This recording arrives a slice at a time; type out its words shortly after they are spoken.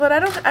But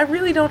I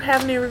really don't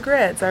have any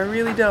regrets. I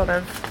really don't.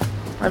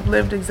 I've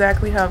lived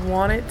exactly how I've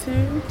wanted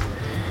to.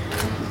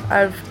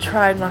 I've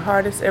tried my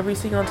hardest every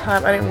single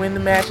time. I didn't win the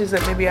matches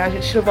that maybe I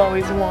should have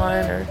always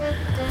won,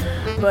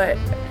 but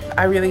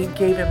I really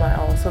gave it my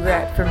all. So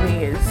that for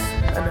me is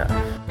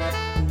enough.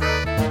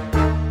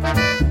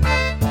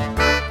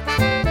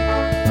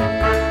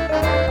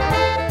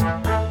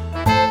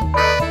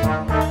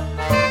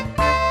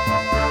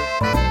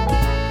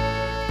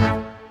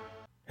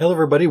 Hello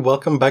everybody,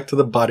 welcome back to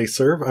The Body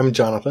Serve. I'm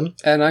Jonathan.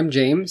 And I'm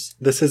James.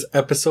 This is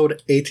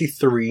episode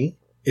 83.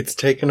 It's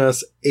taken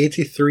us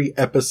 83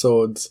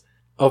 episodes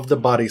of The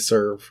Body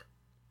Serve.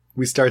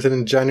 We started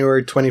in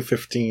January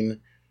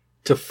 2015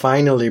 to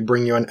finally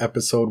bring you an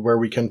episode where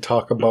we can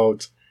talk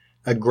about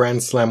a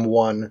Grand Slam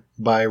won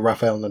by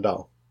Rafael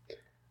Nadal.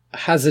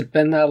 Has it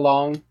been that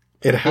long?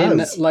 It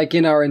has.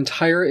 In our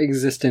entire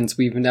existence,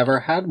 we've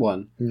never had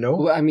one.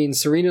 No. I mean,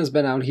 Serena's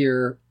been out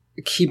here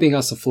keeping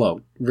us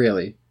afloat,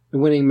 really.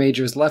 Winning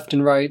majors left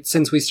and right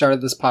since we started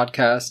this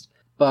podcast,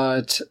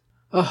 but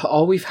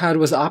all we've had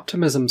was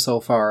optimism so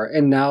far,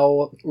 and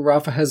now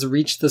Rafa has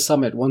reached the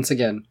summit once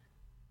again.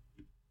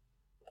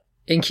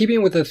 In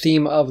keeping with the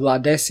theme of La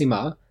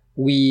Décima,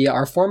 we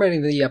are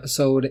formatting the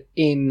episode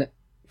in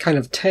kind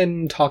of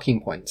 10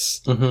 talking points.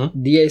 10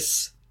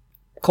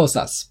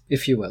 cosas,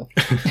 if you will.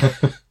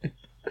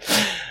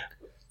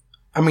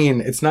 I mean,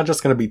 it's not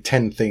just going to be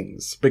 10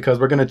 things, because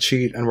we're going to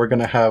cheat and we're going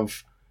to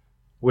have,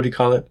 what do you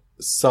call it?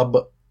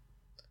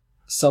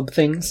 Sub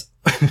things.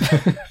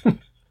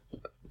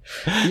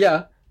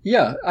 Yeah.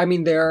 I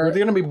mean, they're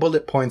going to be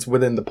bullet points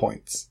within the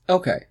points.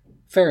 Okay,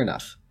 fair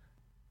enough.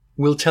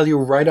 We'll tell you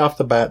right off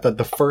the bat that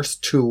the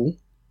first two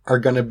are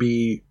going to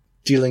be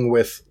dealing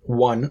with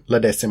one, La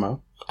Décima,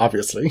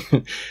 obviously,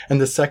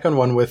 and the second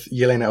one with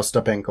Jelena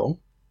Ostapenko,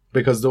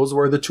 because those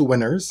were the two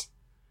winners.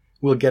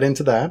 We'll get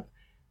into that.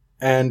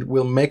 And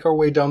we'll make our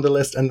way down the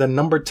list. And then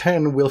number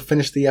 10, we'll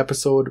finish the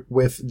episode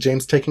with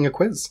James taking a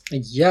quiz.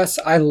 Yes,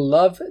 I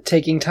love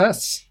taking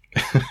tests.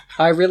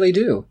 I really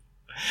do.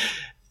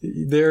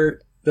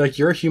 You're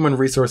a human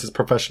resources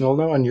professional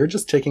now, and you're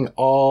just taking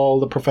all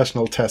the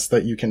professional tests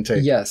that you can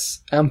take.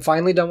 Yes, I'm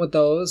finally done with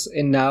those.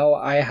 And now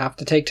I have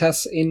to take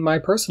tests in my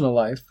personal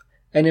life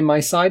and in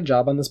my side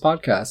job on this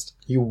podcast.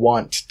 You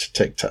want to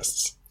take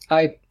tests.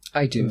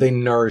 I do. They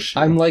nourish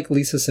you. I'm like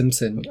Lisa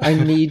Simpson. I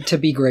need to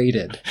be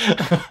graded.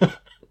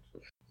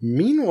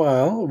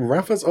 Meanwhile,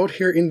 Rafa's out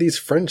here in these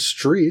French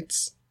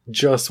streets,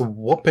 just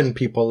whooping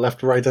people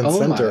left, right, and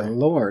center. Oh my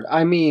lord.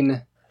 I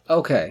mean,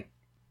 okay.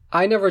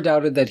 I never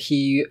doubted that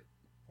he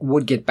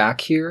would get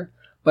back here,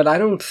 but I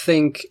don't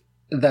think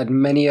that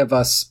many of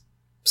us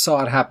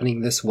saw it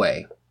happening this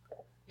way.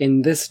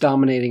 In this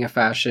dominating a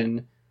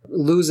fashion,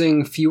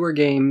 losing fewer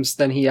games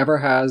than he ever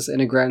has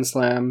in a Grand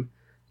Slam,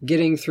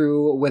 getting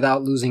through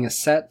without losing a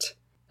set.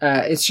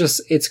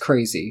 It's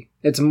crazy.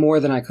 It's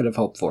more than I could have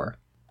hoped for.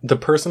 The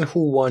person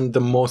who won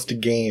the most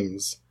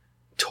games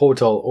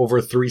total over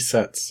 3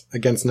 sets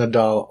against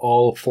Nadal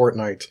all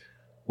fortnight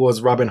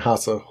was Robin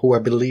Haase, who I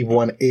believe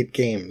won 8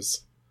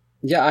 games.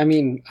 Yeah, I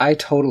mean, I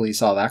totally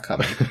saw that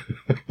coming.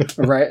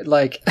 Right?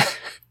 Like,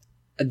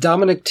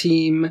 Dominic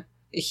Thiem,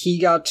 he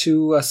got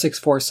to a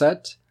 6-4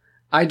 set.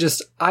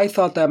 I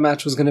thought that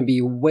match was going to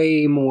be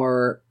way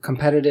more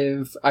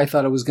competitive. I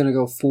thought it was going to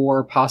go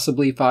 4,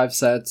 possibly 5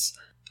 sets.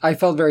 I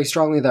felt very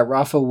strongly that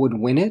Rafa would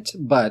win it,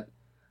 but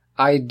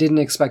I didn't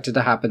expect it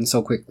to happen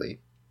so quickly.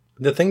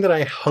 The thing that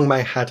I hung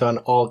my hat on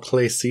all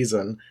clay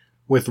season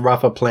with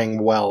Rafa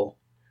playing well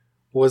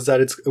was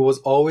that it was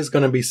always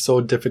going to be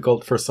so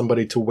difficult for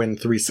somebody to win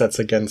 3 sets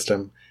against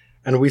him.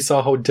 And we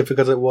saw how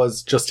difficult it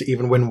was just to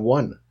even win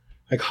 1.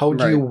 Like, how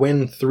do you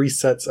win 3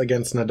 sets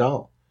against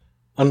Nadal?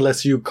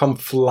 Unless you come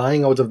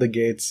flying out of the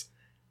gates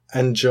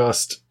and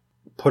just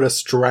put a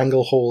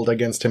stranglehold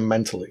against him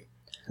mentally.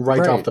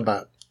 Right off the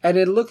bat. And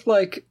it looked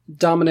like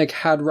Dominic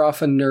had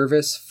Rafa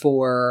nervous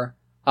for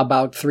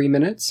about 3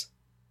 minutes.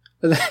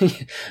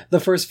 The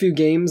first few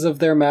games of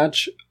their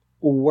match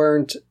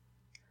weren't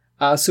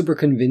super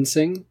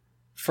convincing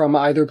from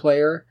either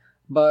player.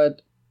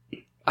 But,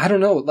 I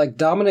don't know, like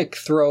Dominic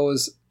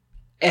throws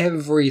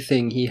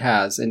everything he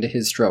has into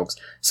his strokes.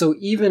 So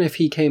even if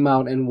he came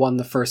out and won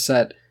the first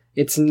set,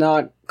 it's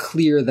not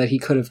clear that he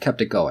could have kept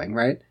it going,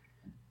 right?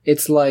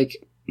 It's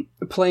like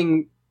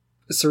playing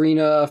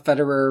Serena,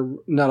 Federer,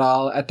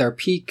 Nadal at their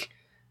peak.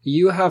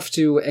 You have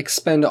to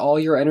expend all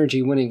your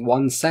energy winning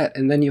 1 set,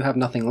 and then you have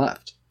nothing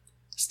left.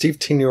 Steve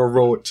Tennier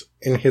wrote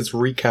in his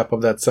recap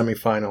of that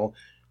semifinal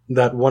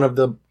that one of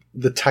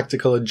the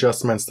tactical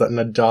adjustments that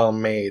Nadal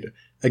made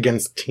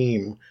against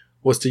Thiem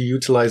was to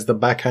utilize the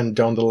backhand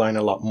down the line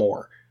a lot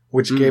more,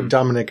 which gave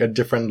Dominic a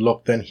different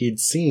look than he'd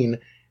seen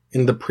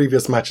in the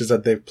previous matches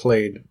that they've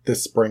played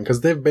this spring,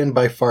 because they've been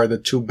by far the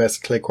 2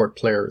 best clay court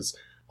players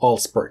all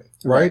spring,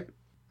 right?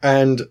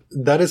 And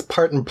that is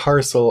part and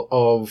parcel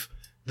of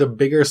the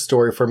bigger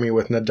story for me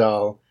with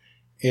Nadal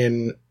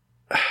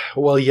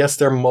well, yes,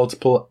 there are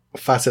multiple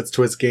facets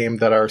to his game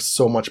that are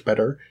so much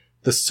better.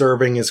 The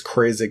serving is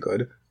crazy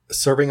good.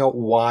 Serving out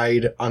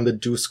wide on the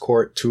deuce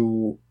court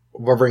to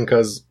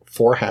Wawrinka's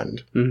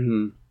forehand.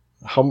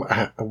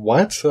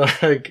 What?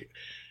 Like,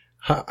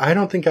 I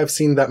don't think I've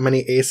seen that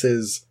many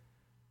aces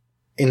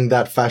in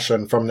that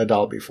fashion from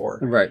Nadal before.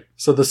 Right.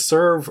 So the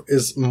serve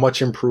is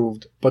much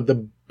improved, but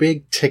the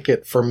big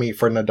ticket for me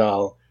for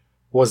Nadal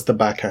was the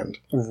backhand.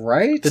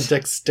 Right. The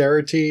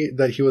dexterity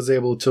that he was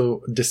able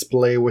to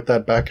display with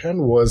that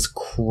backhand was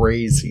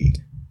crazy.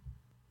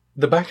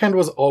 The backhand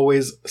was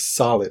always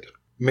solid,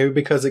 maybe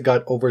because it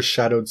got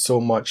overshadowed so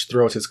much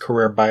throughout his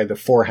career by the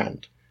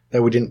forehand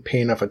that we didn't pay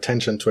enough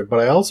attention to it. But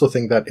I also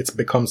think that it's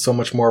become so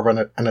much more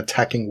of an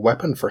attacking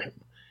weapon for him.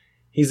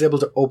 He's able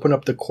to open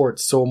up the court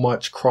so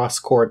much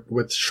cross-court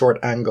with short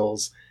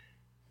angles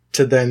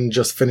to then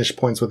just finish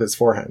points with his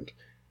forehand.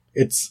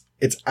 It's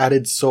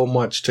added so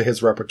much to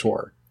his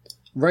repertoire.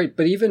 Right,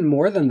 but even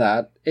more than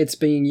that, it's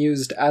being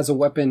used as a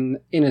weapon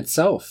in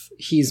itself.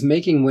 He's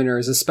making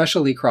winners,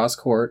 especially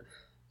cross-court,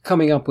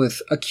 coming up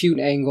with acute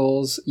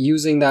angles,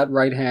 using that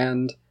right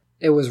hand.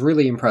 It was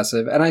really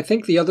impressive. And I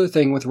think the other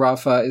thing with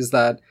Rafa is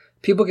that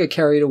people get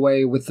carried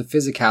away with the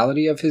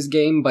physicality of his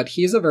game, but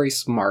he's a very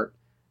smart,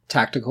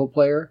 tactical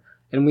player.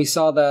 And we've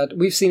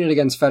seen it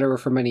against Federer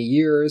for many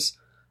years.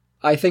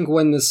 I think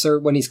when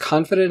he's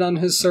confident on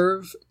his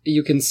serve,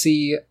 you can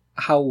see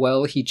how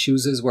well he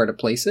chooses where to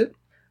place it,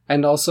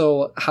 and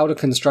also how to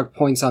construct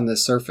points on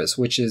this surface,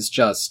 which is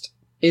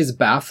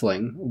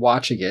baffling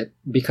watching it,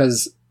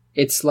 because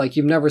it's like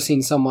you've never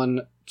seen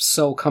someone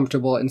so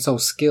comfortable and so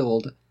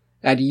skilled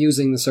at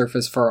using the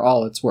surface for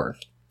all it's worth.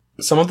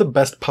 Some of the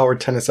best power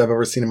tennis I've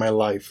ever seen in my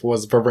life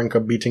was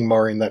Wawrinka beating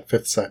Murray in that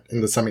fifth set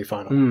in the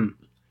semifinal.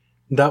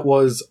 That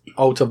was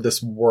out of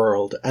this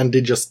world, and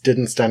they just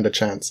didn't stand a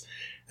chance.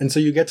 And so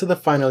you get to the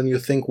final and you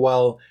think,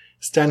 well,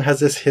 Stan has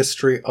this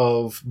history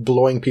of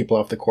blowing people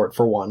off the court,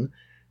 for one,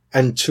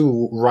 and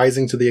two,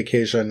 rising to the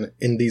occasion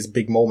in these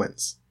big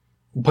moments.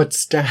 But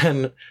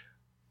Stan,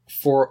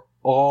 for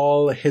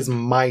all his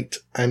might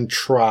and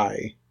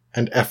try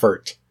and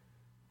effort,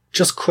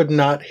 just could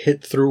not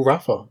hit through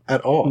Rafa at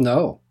all.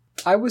 No.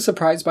 I was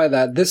surprised by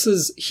that.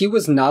 He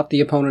was not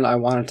the opponent I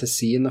wanted to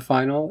see in the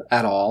final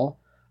at all.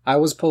 I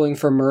was pulling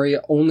for Murray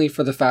only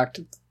for the fact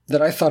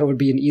that I thought it would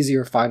be an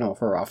easier final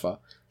for Rafa.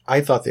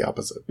 I thought the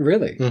opposite.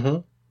 Really? Mm-hmm.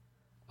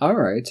 All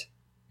right.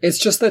 It's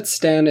just that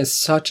Stan is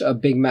such a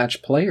big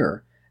match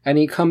player, and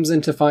he comes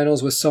into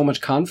finals with so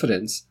much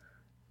confidence.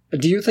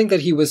 Do you think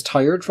that he was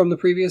tired from the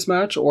previous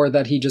match, or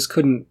that he just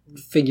couldn't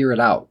figure it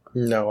out?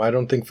 No, I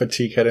don't think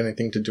fatigue had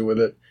anything to do with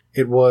it.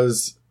 It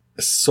was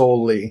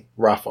solely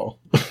Rafa.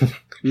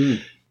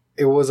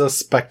 It was a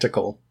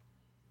spectacle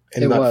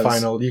in that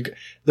final.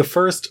 The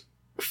first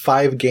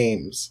 5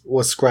 games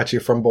was scratchy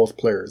from both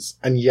players,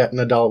 and yet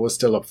Nadal was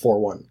still up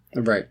 4-1.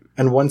 Right.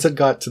 And once it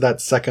got to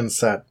that second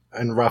set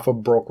and Rafa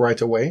broke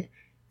right away,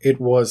 it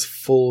was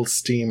full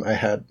steam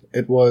ahead.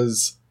 It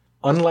was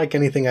unlike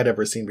anything I'd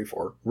ever seen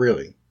before,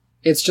 really.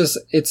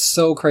 It's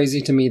so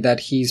crazy to me that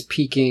he's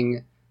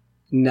peaking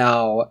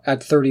now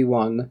at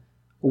 31,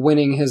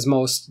 winning his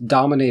most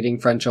dominating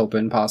French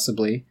Open,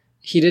 possibly.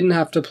 He didn't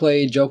have to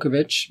play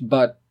Djokovic,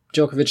 but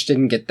Djokovic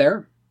didn't get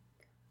there.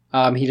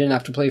 He didn't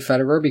have to play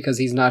Federer because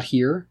he's not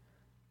here.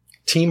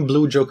 Thiem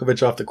blew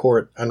Djokovic off the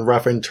court, and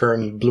Rafa in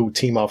turn blew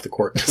Thiem off the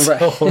court.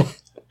 Right.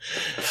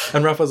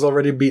 And Rafa's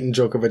already beaten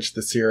Djokovic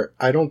this year.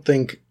 I don't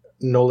think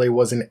Nole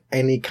was in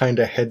any kind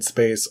of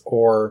headspace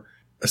or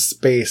a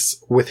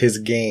space with his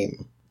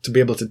game to be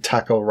able to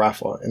tackle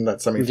Rafa in that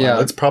semifinal.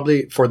 Yeah. It's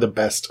probably for the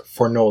best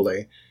for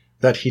Nole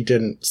that he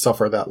didn't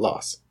suffer that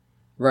loss.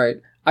 Right.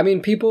 I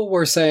mean, people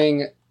were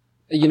saying,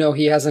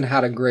 he hasn't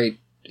had a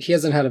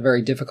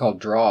very difficult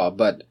draw,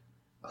 but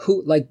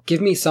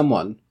give me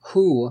someone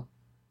who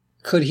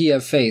could he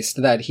have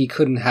faced that he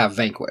couldn't have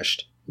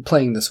vanquished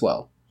playing this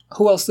well?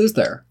 Who else is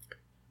there?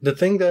 The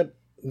thing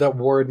that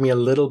worried me a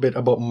little bit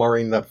about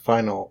Murray in that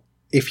final,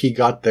 if he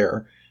got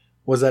there,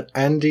 was that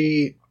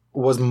Andy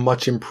was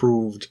much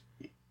improved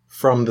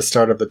from the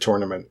start of the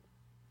tournament.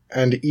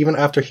 And even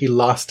after he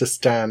lost to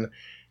Stan,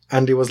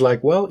 Andy was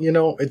like, well,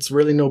 it's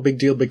really no big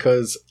deal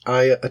because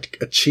I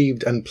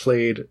achieved and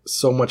played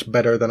so much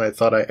better than I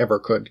thought I ever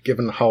could,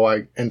 given how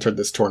I entered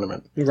this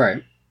tournament.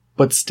 Right.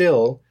 But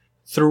still,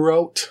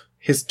 throughout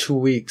his 2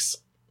 weeks,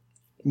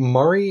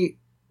 Murray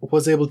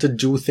was able to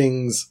do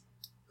things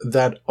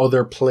that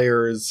other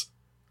players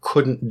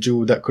couldn't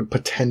do that could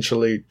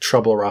potentially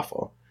trouble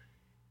Rafa.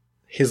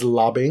 His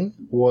lobbing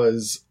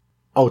was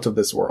out of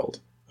this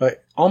world.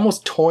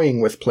 Almost toying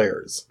with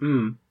players.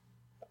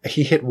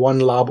 He hit one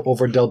lob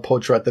over Del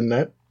Potro at the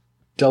net.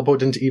 Del Potro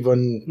didn't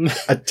even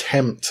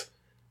attempt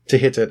to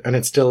hit it, and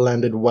it still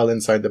landed well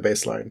inside the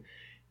baseline.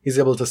 He's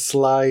able to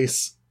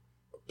slice,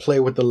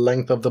 play with the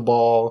length of the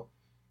ball.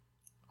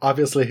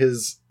 Obviously,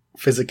 his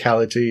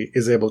physicality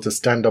is able to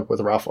stand up with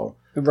Rafa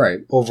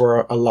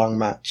over a long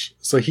match.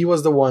 So he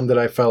was the one that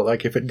I felt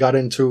like if it got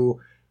into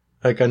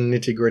like a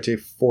nitty-gritty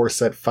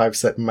 4-set,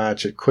 5-set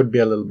match, it could be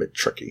a little bit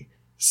tricky.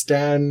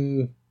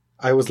 Stan,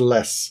 I was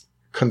less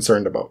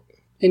concerned about.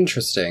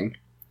 Interesting.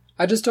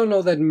 I just don't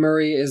know that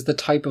Murray is the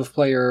type of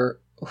player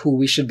who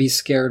we should be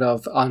scared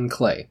of on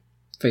clay,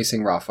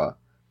 facing Rafa.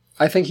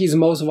 I think he's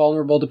most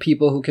vulnerable to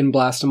people who can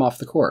blast him off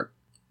the court.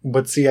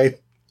 But see,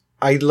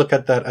 I look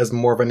at that as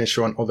more of an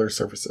issue on other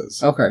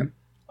surfaces. Okay.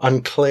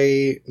 On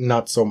clay,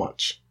 not so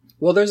much.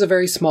 Well, there's a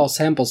very small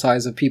sample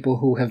size of people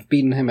who have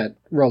beaten him at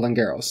Roland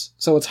Garros,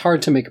 so it's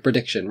hard to make a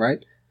prediction,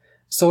 right?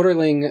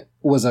 Soderling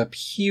was a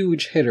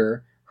huge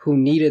hitter who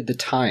needed the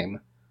time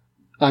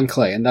on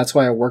clay, and that's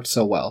why it worked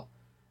so well.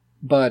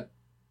 But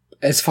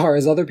as far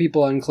as other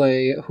people on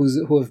clay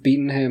who have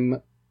beaten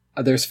him,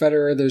 there's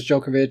Federer, there's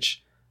Djokovic,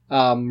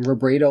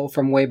 Robredo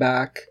from way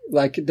back.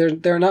 Like,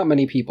 there are not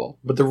many people.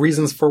 But the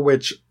reasons for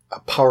which a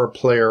power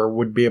player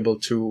would be able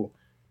to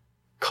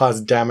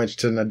cause damage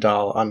to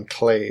Nadal on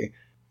clay,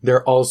 there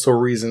are also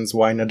reasons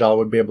why Nadal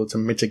would be able to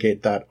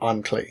mitigate that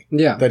on clay.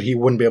 Yeah. That he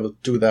wouldn't be able to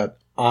do that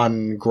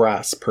on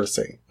grass, per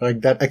se.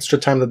 Like, that extra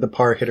time that the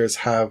power hitters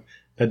have,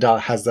 Nadal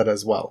has that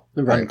as well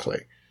on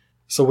clay.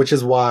 So, which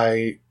is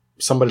why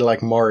somebody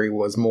like Murray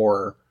was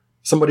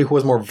somebody who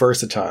was more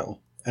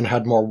versatile and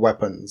had more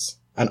weapons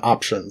and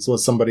options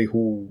was somebody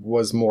who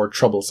was more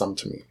troublesome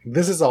to me.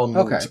 This is all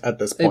moot at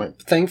this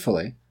point.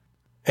 Thankfully.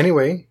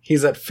 Anyway,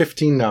 he's at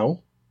 15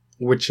 now,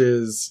 which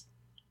is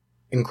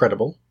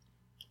incredible.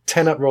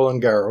 10 at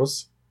Roland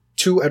Garros,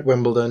 2 at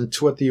Wimbledon,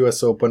 2 at the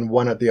US Open,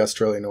 1 at the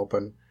Australian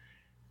Open.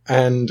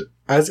 And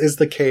as is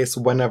the case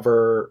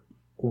whenever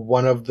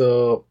one of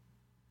the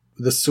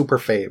super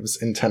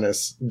faves in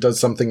tennis does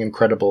something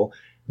incredible,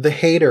 the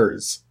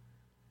haters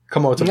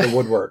come out of the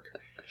woodwork.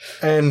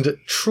 And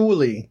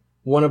truly,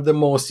 one of the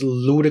most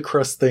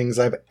ludicrous things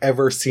I've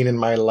ever seen in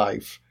my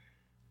life.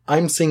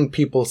 I'm seeing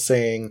people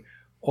saying,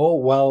 oh,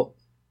 well,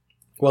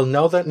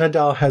 now that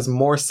Nadal has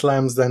more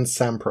slams than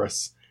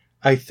Sampras,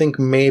 I think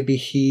maybe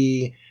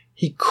he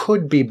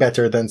could be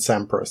better than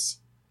Sampras.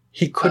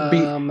 He could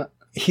be...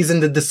 He's in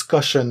the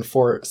discussion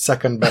for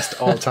second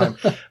best all time.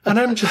 And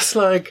I'm just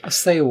like...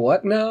 Say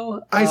what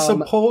now? I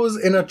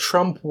suppose in a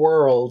Trump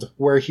world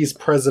where he's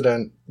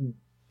president,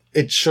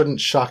 it shouldn't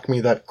shock me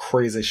that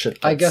crazy shit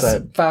gets I guess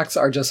said. Facts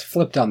are just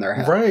flipped on their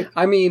head. Right.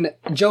 I mean,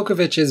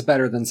 Djokovic is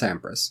better than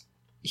Sampras.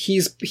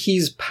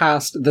 He's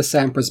past the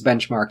Sampras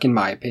benchmark, in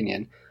my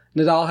opinion.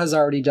 Nadal has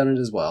already done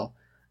it as well.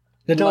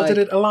 Nadal did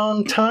it a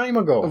long time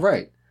ago.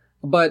 Right.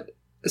 But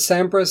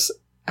Sampras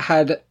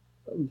had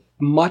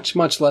much,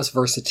 much less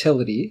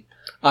versatility.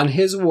 On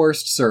his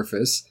worst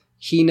surface,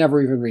 he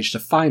never even reached a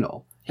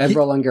final at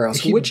Roland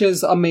Garros, which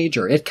is a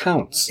major. It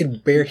counts. He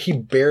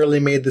barely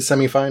made the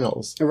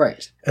semifinals.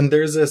 Right. And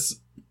there's this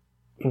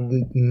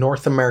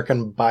North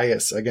American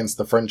bias against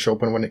the French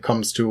Open when it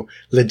comes to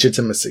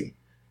legitimacy.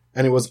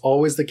 And it was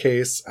always the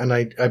case, and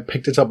I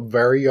picked it up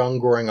very young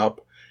growing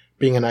up,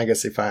 being an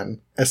Agassi fan,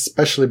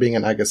 especially being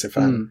an Agassi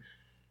fan,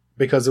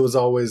 because it was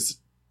always,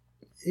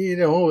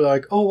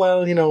 like, oh,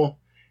 well,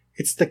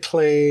 it's the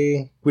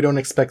clay. We don't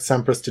expect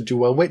Sampras to do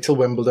well. Wait till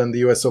Wimbledon, the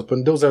US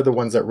Open. Those are the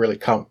ones that really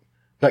count.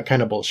 That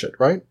kind of bullshit,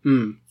 right?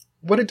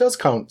 But it does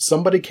count.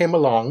 Somebody came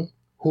along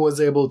who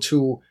was able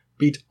to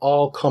beat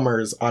all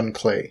comers on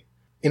clay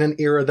in an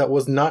era that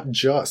was not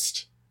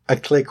just a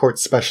clay court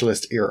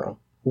specialist era,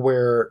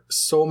 where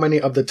so many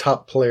of the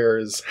top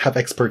players have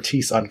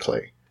expertise on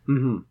clay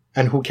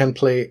and who can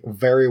play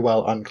very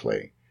well on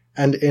clay.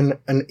 And in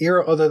an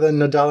era other than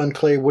Nadal and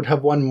clay would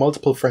have won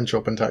multiple French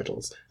Open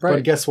titles. Right.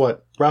 But guess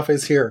what? Rafa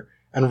is here,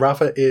 and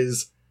Rafa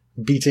is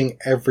beating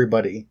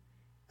everybody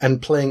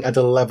and playing at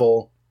a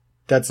level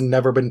that's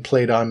never been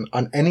played on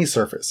any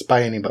surface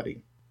by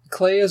anybody.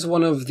 Clay is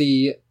one of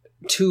the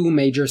 2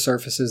 major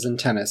surfaces in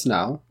tennis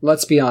now.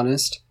 Let's be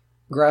honest.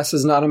 Grass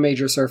is not a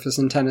major surface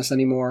in tennis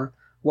anymore.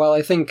 While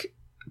I think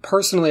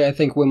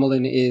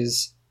Wimbledon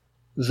is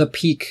the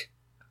peak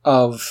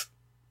of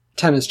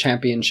tennis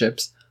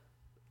championships,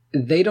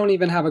 they don't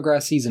even have a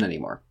grass season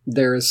anymore.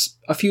 There's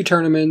a few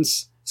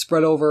tournaments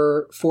spread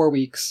over 4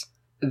 weeks.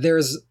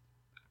 There's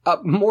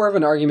more of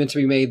an argument to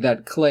be made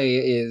that clay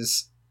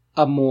is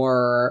a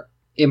more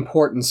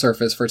important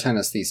surface for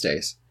tennis these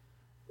days.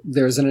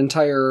 There's an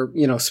entire,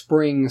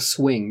 spring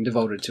swing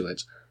devoted to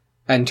it.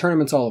 And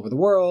tournaments all over the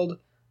world.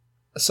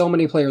 So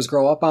many players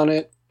grow up on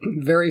it.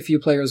 Very few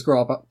players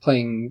grow up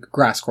playing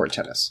grass court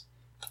tennis.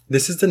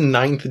 This is the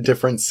 9th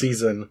different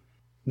season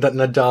that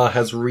Nadal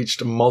has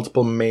reached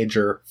multiple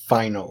major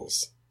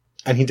finals.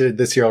 And he did it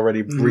this year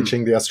already,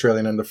 reaching the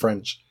Australian and the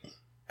French.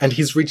 And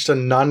he's reached a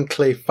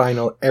non-clay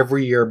final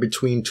every year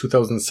between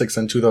 2006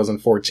 and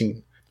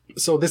 2014.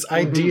 So this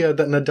idea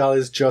that Nadal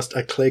is just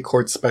a clay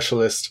court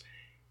specialist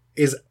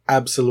is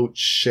absolute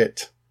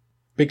shit.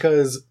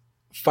 Because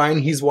fine,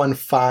 he's won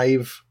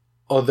 5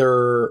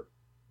 other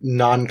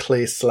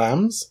non-clay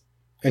slams.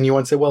 And you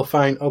want to say, well,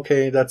 fine,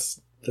 okay,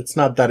 that's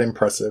not that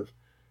impressive.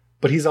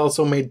 But he's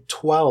also made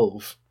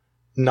 12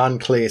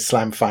 non-clay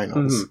slam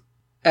finals.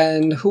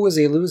 And who was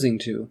he losing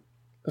to?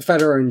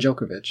 Federer and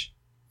Djokovic.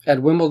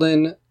 At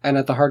Wimbledon and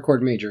at the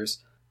hardcourt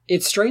majors.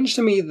 It's strange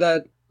to me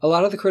that a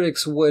lot of the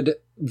critics would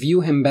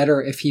view him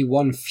better if he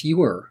won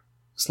fewer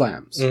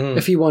slams.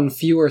 If he won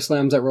fewer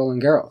slams at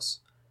Roland Garros.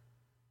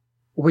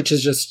 Which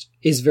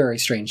is very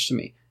strange to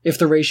me. If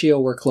the ratio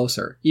were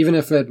closer. Even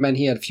if it meant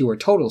he had fewer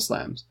total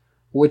slams.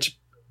 Which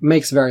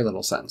makes very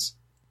little sense.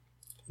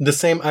 The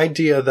same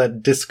idea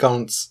that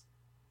discounts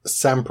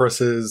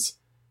Sampras's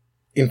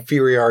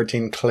inferiority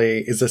in clay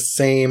is the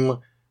same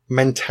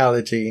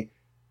mentality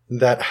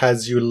that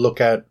has you look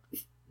at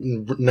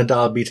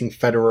Nadal beating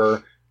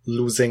Federer,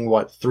 losing,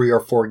 3 or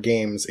 4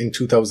 games in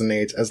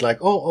 2008 as like,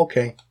 oh,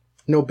 okay,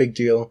 no big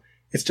deal.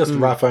 It's just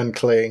Rafa and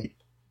clay.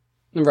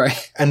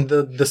 Right. And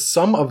the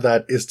sum of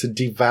that is to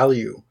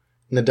devalue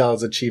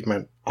Nadal's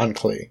achievement on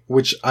clay,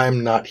 which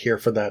I'm not here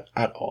for that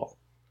at all.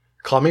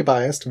 Call me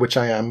biased, which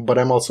I am, but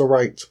I'm also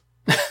right.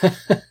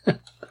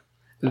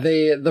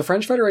 The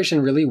French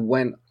Federation really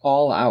went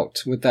all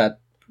out with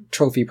that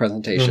trophy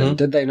presentation,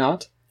 did they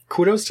not?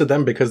 Kudos to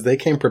them because they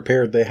came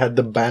prepared. They had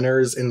the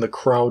banners in the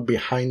crowd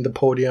behind the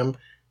podium.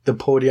 The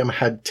podium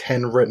had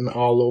 10 written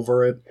all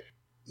over it.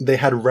 They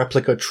had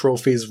replica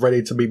trophies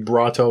ready to be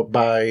brought out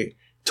by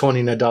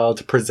Tony Nadal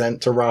to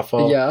present to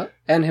Rafa. Yeah,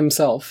 and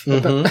himself.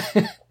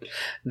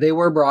 They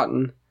were brought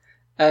in.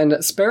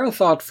 And spare a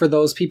thought for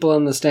those people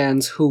in the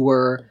stands who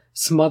were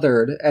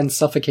smothered and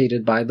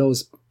suffocated by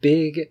those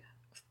big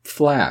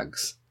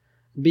flags.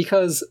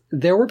 Because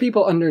there were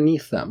people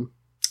underneath them.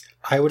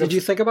 Did you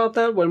think about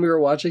that when we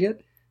were watching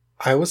it?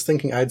 I was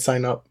thinking I'd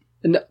sign up.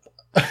 No,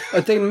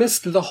 they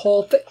missed the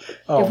whole thing.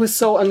 Oh. It was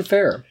so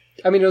unfair.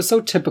 I mean, it was so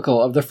typical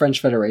of the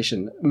French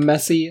Federation.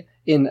 Messy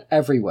in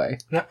every way.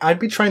 Now, I'd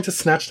be trying to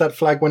snatch that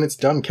flag when it's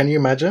done. An you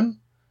imagine?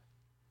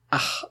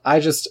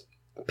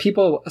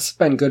 People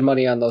spend good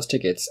money on those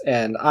tickets,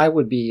 and I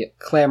would be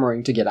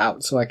clamoring to get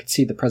out so I could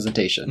see the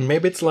presentation.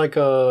 Maybe it's like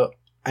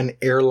an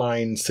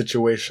airline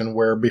situation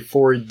where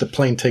before the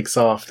plane takes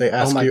off, they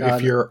ask you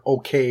if you're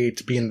okay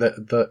to be in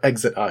the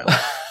exit aisle.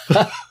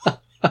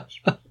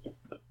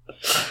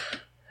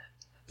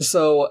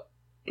 So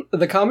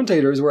the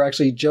commentators were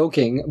actually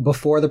joking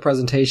before the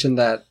presentation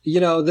that,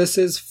 this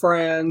is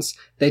France.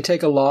 They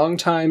take a long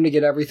time to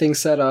get everything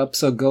set up.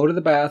 So go to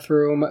the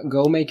bathroom,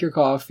 go make your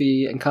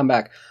coffee and come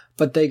back.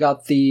 But they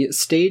got the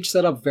stage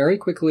set up very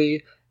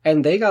quickly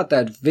and they got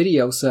that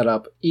video set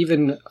up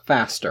even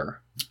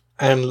faster.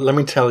 And let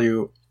me tell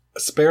you,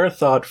 spare a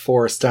thought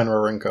for Stan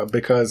Wawrinka,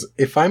 because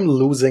if I'm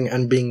losing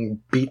and being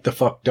beat the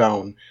fuck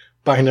down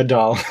by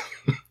Nadal...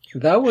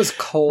 That was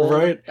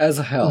cold as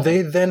hell.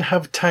 They then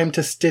have time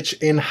to stitch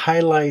in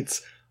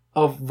highlights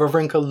of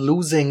Wawrinka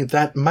losing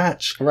that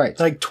match. Right.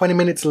 Like 20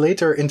 minutes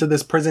later into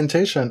this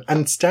presentation.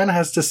 And Stan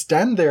has to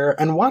stand there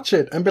and watch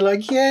it and be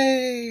like,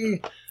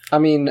 yay! I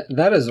mean,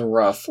 that is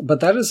rough, but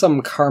that is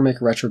some karmic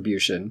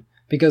retribution.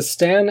 Because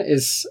Stan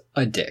is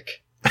a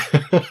dick.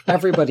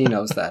 Everybody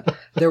knows that.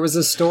 There was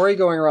a story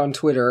going around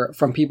Twitter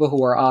from people who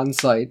were on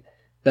site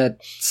that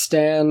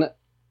Stan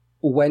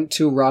went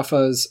to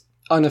Rafa's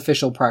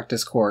unofficial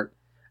practice court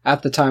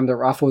at the time that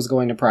Rafa was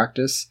going to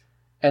practice,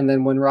 and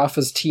then when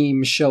Rafa's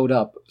team showed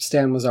up,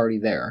 Stan was already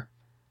there.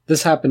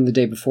 This happened the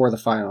day before the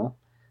final.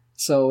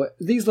 So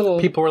these little...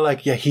 People were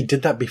like, yeah, he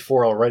did that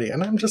before already.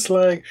 And I'm just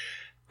like,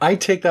 I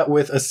take that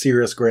with a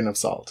serious grain of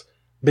salt.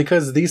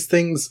 Because these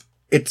things,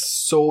 it's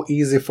so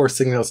easy for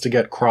signals to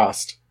get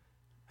crossed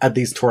at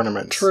these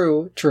tournaments.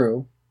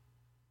 True.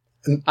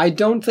 I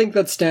don't think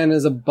that Stan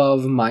is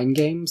above mind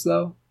games,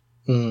 though.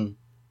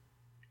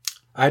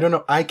 I don't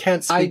know. I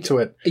can't speak to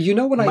it. You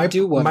know what I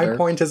do wonder? My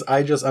point is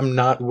I'm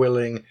not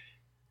willing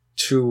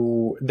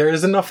to...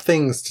 There's enough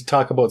things to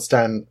talk about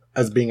Stan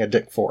as being a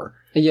dick for.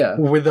 Yeah.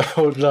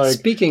 Without, like...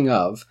 Speaking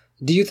of,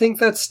 do you think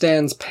that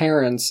Stan's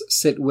parents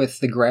sit with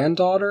the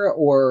granddaughter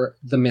or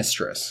the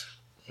mistress?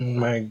 Oh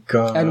my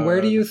God. And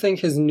where do you think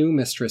his new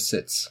mistress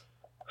sits?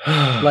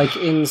 Like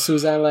in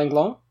Suzanne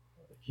Lenglen?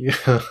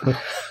 Yeah.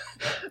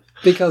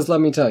 Because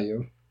let me tell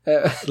you...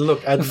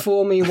 Look,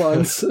 fool me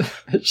once,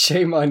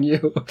 shame on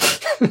you.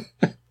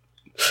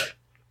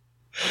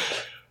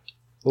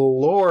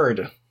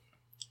 Lord.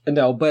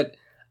 No, but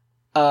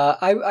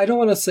I don't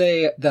want to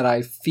say that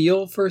I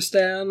feel for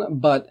Stan,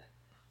 but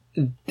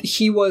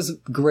he was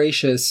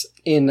gracious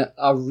in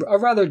a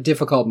rather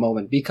difficult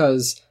moment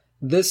because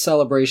this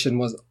celebration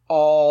was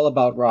all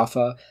about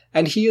Rafa,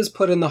 and he has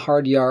put in the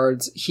hard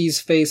yards. He's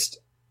faced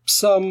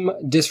some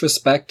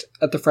disrespect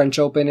at the French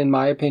Open, in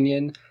my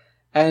opinion,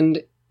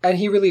 and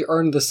he really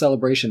earned the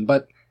celebration,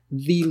 but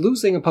the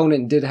losing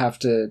opponent did have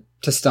to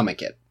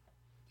stomach it.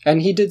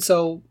 And he did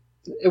so,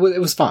 it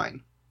was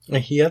fine.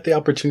 He had the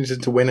opportunity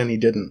to win and he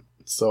didn't,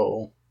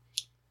 so...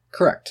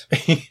 Correct.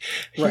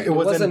 Right, it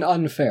wasn't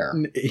unfair.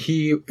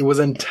 It was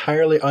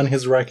entirely on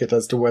his racket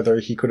as to whether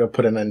he could have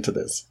put an end to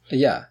this.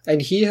 Yeah,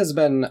 and he has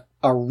been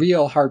a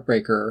real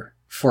heartbreaker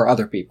for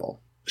other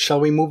people. Shall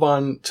we move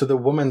on to the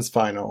women's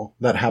final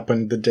that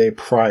happened the day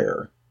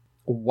prior?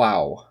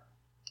 Wow.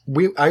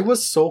 I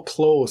was so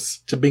close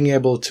to being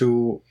able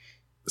to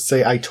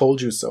say I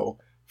told you so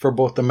for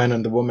both the men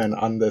and the women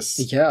on this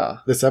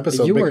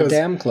episode. You were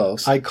damn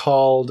close. I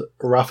called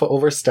Rafa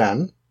over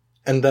Stan,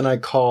 and then I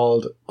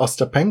called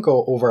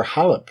Ostapenko over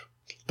Halep.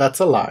 That's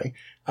a lie.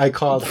 I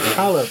called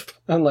Halep.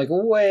 I'm like,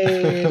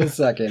 wait a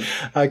second.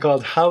 I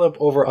called Halep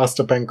over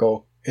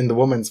Ostapenko in the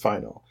women's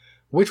final,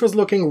 which was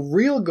looking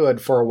real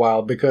good for a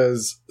while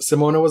because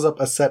Simona was up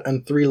a set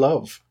and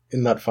 3-love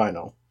in that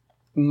final.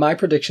 My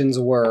predictions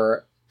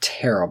were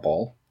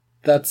terrible.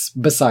 That's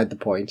beside the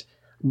point.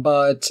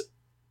 But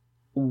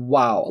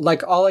wow.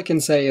 Like, all I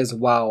can say is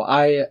wow.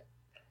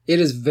 It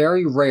is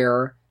very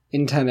rare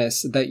in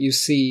tennis that you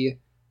see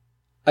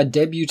a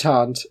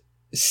debutante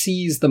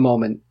seize the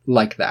moment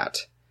like that.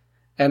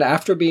 And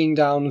after being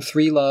down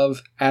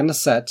 3-love and a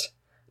set,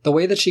 the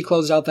way that she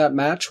closed out that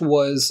match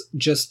was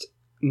just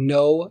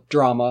no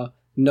drama,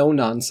 no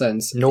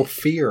nonsense. No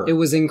fear. It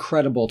was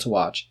incredible to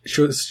watch.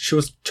 She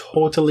was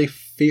totally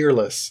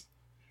fearless,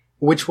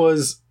 which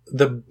was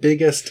the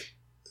biggest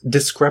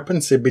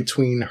discrepancy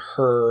between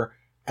her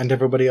and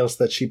everybody else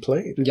that she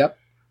played. Yep.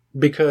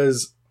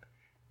 Because,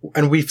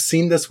 and we've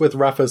seen this with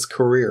Rafa's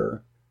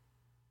career,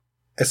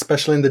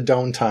 especially in the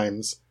down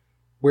times,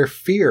 where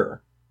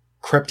fear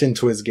crept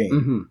into his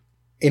game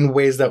in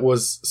ways that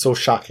was so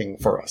shocking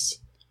for us.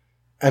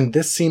 And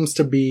this seems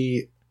to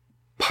be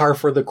par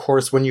for the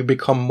course when you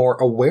become more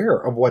aware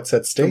of what's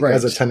at stake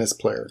as a tennis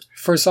player.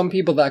 For some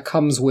people, that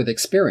comes with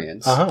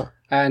experience.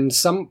 And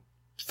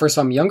for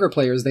some younger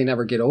players, they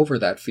never get over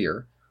that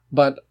fear.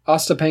 But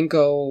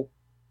Ostapenko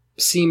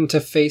seemed to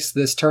face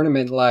this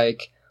tournament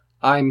like,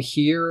 I'm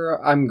here,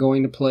 I'm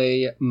going to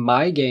play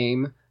my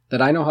game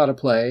that I know how to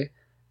play,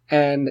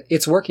 and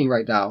it's working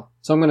right now.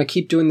 So I'm going to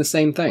keep doing the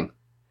same thing.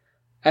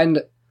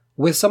 And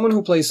with someone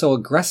who plays so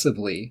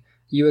aggressively,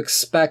 you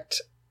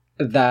expect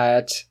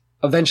that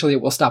eventually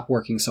it will stop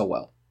working so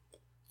well.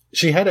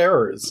 She had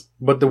errors,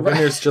 but the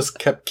winners just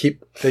kept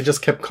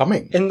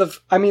coming. In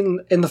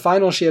the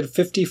final, she had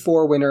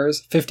 54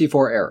 winners,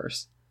 54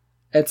 errors.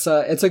 It's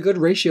a good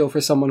ratio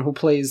for someone who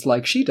plays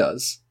like she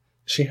does.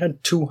 She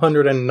had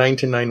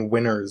 299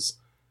 winners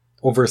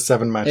over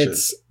 7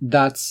 matches.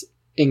 That's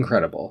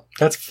incredible.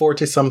 That's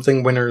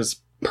 40-something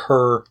winners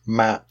per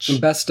match.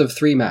 Best of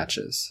 3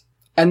 matches.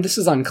 And this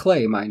is on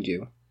clay, mind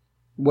you.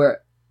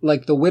 Where,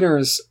 like, the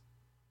winners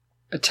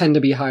tend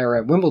to be higher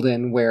at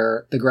Wimbledon,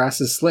 where the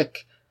grass is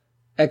slick.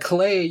 At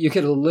clay, you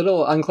get a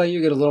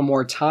little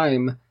more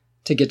time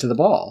to get to the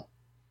ball.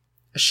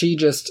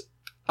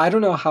 I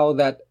don't know how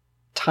that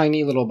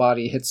tiny little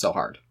body hits so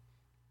hard.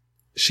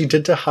 She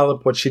did to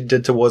Halep what she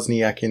did to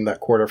Wozniacki in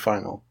that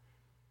quarterfinal.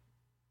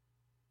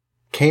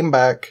 Came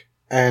back,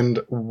 and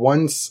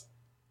once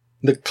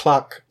the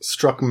clock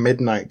struck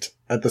midnight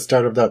at the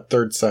start of that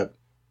third set,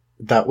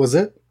 that was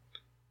it.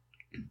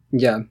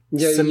 Yeah,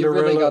 you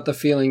really got the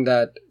feeling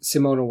that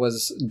Simona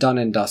was done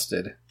and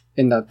dusted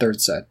in that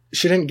third set.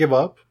 She didn't give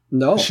up.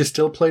 No. She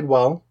still played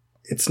well.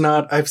 It's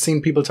not, I've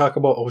seen people talk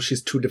about,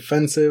 she's too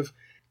defensive.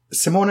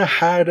 Simona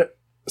had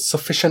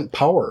sufficient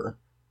power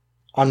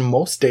on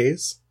most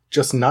days,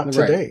 just not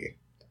today.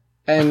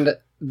 Right. And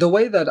the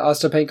way that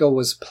Ostapenko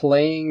was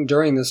playing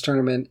during this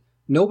tournament,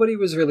 nobody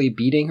was really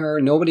beating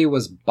her. Nobody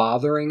was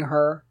bothering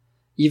her.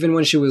 Even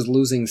when she was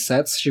losing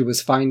sets, she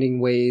was finding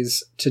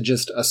ways to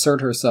just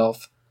assert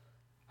herself.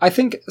 I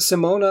think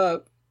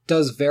Simona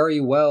does very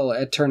well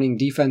at turning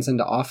defense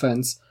into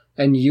offense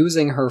and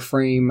using her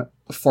frame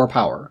for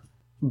power.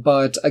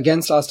 But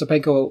against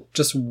Ostapenko,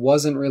 just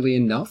wasn't really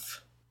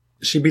enough.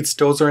 She beat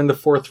Stosur in the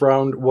 4th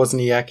round,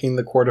 Wozniacki in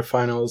the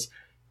quarterfinals,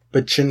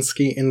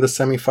 Baczynski in the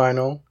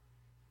semifinal,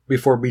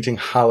 before beating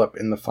Halep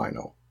in the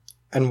final.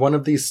 And one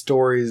of these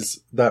stories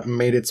that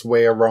made its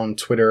way around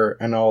Twitter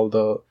and all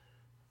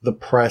the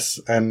press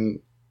and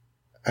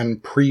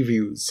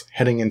previews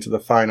heading into the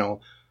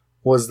final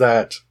was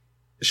that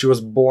she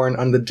was born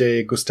on the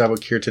day Gustavo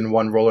Kuerten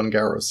won Roland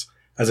Garros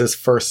as his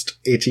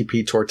first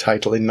ATP Tour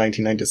title in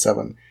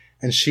 1997.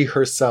 And she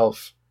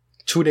herself,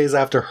 2 days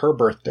after her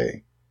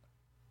birthday,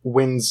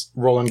 wins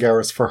Roland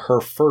Garros for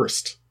her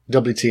first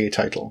WTA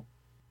title.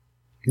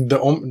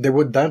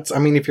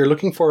 If you're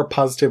looking for a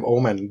positive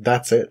omen,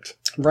 that's it.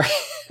 Right.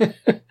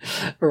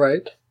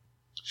 Right.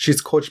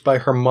 She's coached by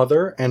her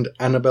mother and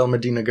Anabel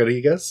Medina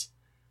Garrigues,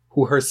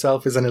 who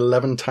herself is an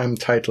 11-time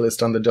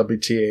titleist on the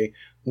WTA,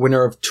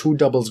 winner of 2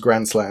 doubles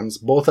Grand Slams,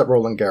 both at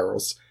Roland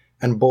Garros,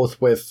 and both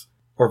with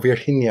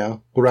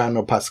Virginia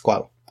Urano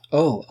Pascual.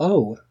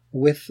 Oh,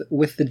 with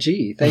the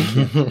G, thank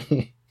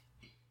you.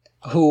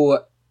 Who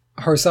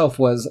herself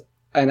was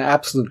an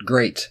absolute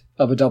great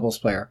of a doubles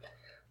player.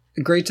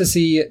 Great to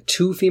see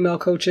 2 female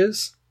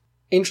coaches.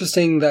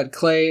 Interesting that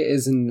clay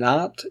is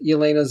not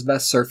Jelena's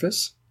best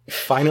surface.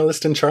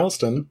 Finalist in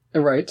Charleston.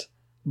 Right.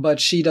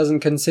 But she doesn't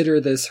consider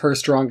this her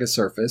strongest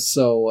surface,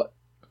 so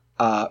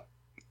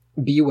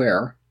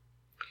beware.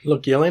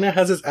 Look, Jelena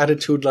has this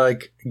attitude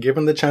like,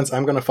 given the chance,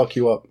 I'm gonna fuck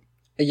you up.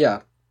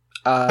 Yeah.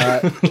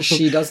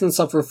 She doesn't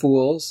suffer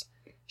fools.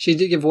 She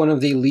did give one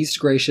of the least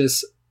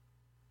gracious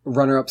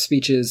runner-up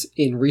speeches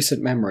in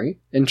recent memory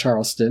in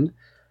Charleston,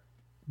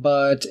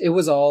 but it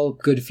was all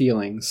good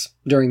feelings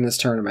during this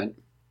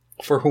tournament.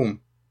 For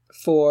whom?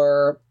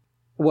 For,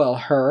 well,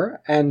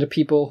 her and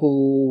people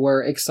who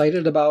were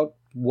excited about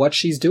what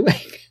she's doing.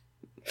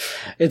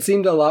 It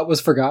seemed a lot was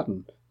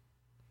forgotten.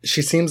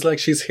 She seems like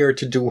she's here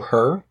to do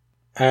her,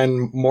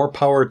 and more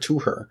power to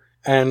her.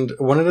 And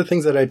one of the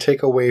things that I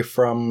take away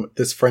from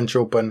this French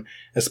Open,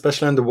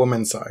 especially on the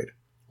women's side,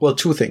 well,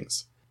 2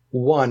 things.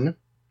 One,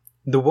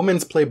 the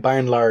women's play by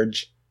and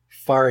large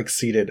far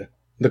exceeded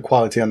the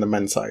quality on the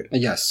men's side.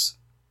 Yes.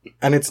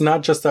 And it's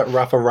not just that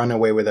Rafa ran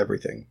away with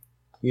everything.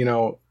 You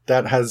know,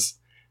 that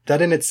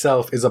in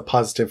itself is a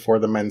positive for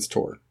the men's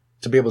tour.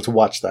 To be able to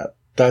watch that.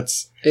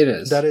 It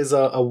is. That is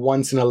a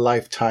once in a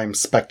lifetime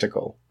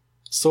spectacle.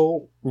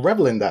 So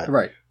revel in that.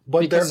 Right.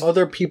 But there are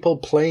other people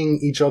playing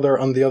each other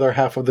on the other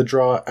half of the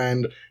draw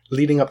and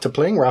leading up to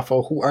playing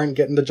Rafa who aren't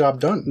getting the job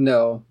done.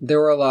 No, there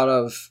were a lot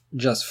of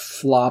just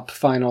flop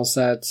final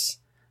sets.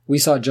 We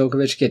saw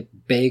Djokovic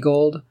get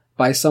bageled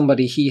by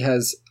somebody he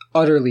has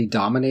utterly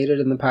dominated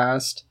in the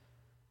past.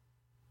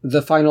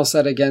 The final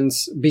set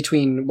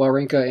between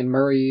Wawrinka and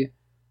Murray,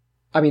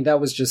 I mean,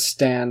 that was just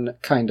Stan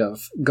kind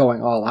of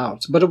going all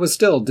out. But it was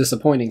still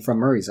disappointing from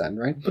Murray's end,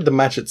 right? But the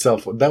match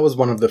itself, that was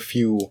one of the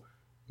few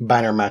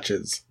banner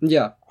matches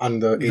on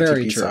the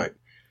ATP side.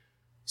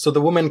 So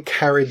the women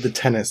carried the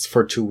tennis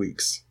for 2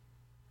 weeks,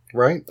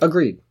 right?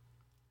 Agreed.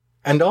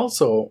 And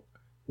also,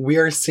 we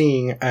are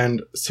seeing,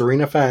 and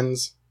Serena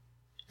fans,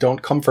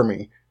 don't come for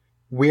me,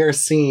 we are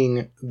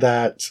seeing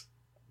that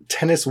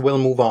tennis will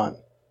move on.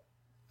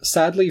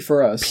 Sadly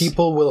for us.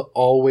 People will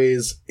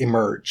always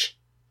emerge.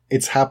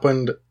 It's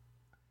happened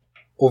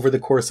over the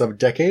course of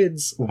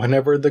decades.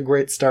 Whenever the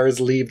great stars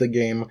leave the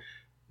game,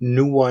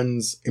 new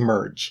ones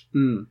emerge.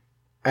 Mm.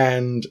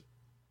 And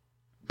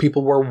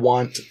people were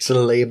wont to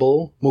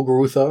label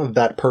Muguruza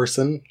that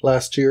person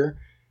last year.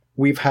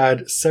 We've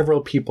had several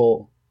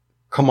people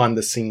come on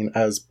the scene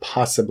as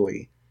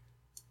possibly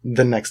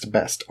the next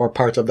best or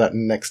part of that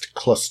next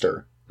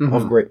cluster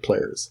of great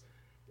players.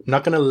 I'm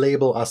not going to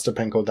label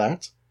Ostapenko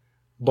that,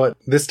 but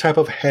this type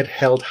of head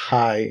held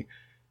high,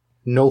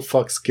 no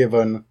fucks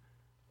given,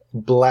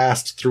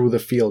 blast through the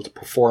field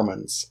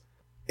performance.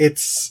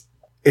 It's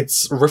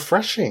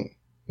refreshing.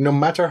 No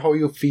matter how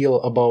you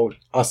feel about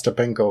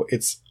Ostapenko,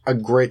 it's a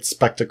great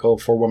spectacle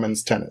for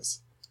women's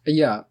tennis.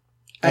 Yeah.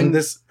 And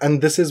this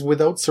is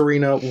without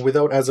Serena,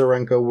 without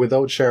Azarenka,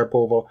 without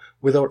Sharapova,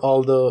 without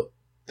all the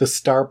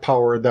star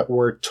power that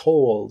we're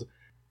told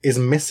is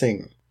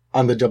missing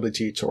on the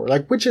WTA Tour.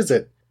 Like, which is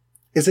it?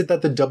 Is it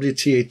that the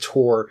WTA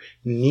Tour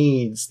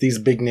needs these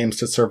big names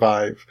to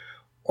survive?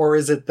 Or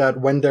is it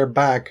that when they're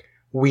back,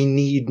 we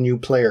need new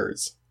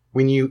players?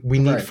 We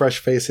need fresh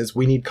faces.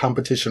 We need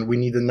competition. We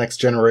need the next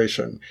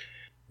generation.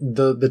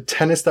 The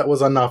tennis that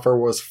was on offer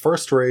was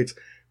first rate.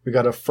 We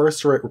got a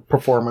first rate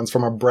performance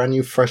from a brand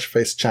new fresh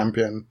faced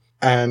champion.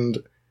 And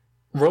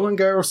Roland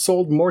Garros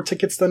sold more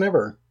tickets than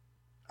ever.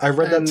 I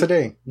read that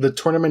today. The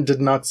tournament did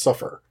not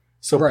suffer.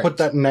 So put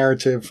that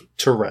narrative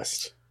to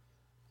rest.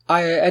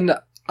 I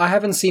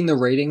haven't seen the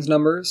ratings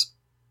numbers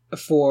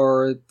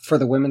for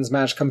the women's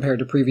match compared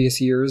to previous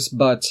years,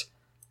 but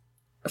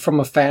from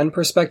a fan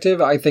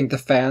perspective, I think the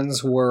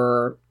fans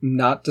were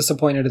not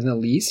disappointed in the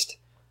least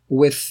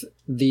with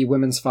the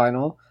women's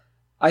final.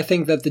 I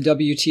think that the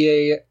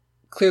WTA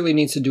clearly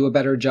needs to do a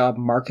better job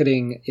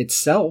marketing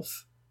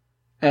itself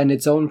and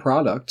its own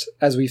product,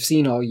 as we've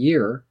seen all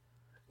year.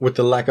 With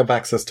the lack of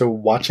access to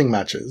watching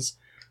matches,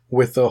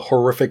 with the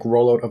horrific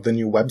rollout of the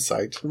new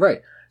website.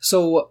 Right.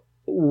 So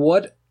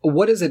what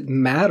does it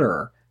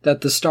matter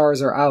that the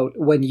stars are out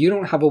when you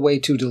don't have a way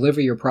to deliver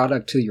your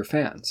product to your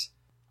fans?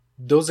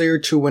 Those are your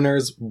two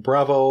winners.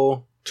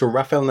 Bravo to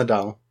Rafael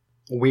Nadal.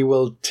 We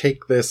will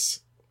take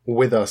this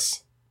with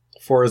us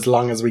for as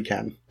long as we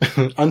can.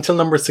 Until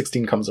number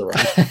 16 comes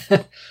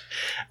around.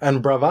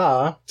 And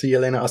brava to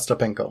Jelena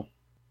Ostapenko.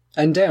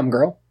 And damn,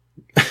 girl.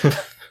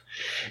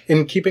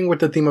 In keeping with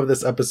the theme of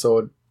this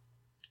episode,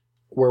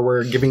 where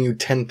we're giving you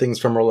 10 things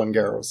from Roland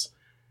Garros,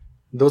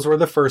 those were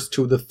the first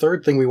two. The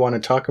third thing we want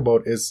to talk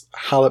about is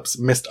Halep's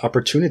missed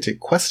opportunity, ?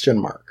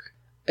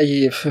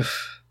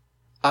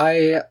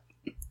 I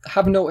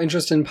have no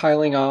interest in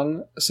piling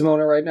on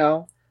Simona right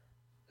now.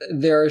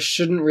 There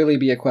shouldn't really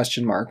be a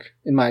question mark,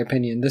 in my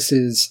opinion. This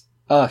is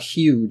a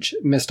huge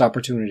missed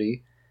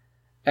opportunity.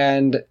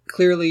 And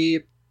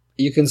clearly,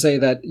 you can say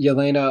that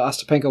Jelena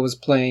Ostapenko was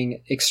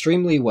playing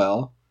extremely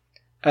well,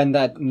 and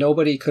that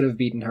nobody could have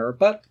beaten her.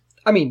 But,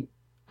 I mean,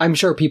 I'm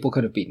sure people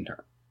could have beaten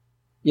her.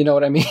 You know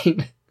what I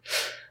mean?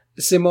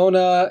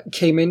 Simona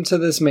came into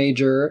this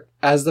major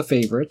as the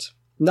favorite.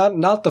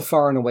 Not the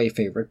far and away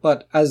favorite,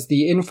 but as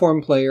the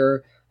informed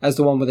player, as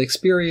the one with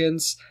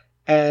experience.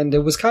 And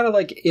it was kind of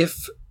like,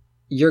 if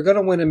you're going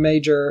to win a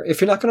major,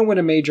 if you're not going to win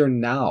a major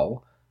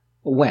now,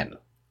 when?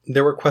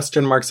 There were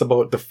question marks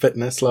about the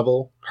fitness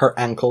level, her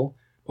ankle.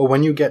 But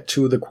when you get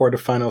to the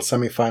quarterfinal,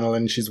 semifinal,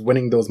 and she's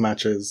winning those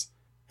matches,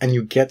 and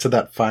you get to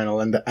that final,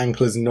 and the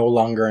ankle is no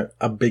longer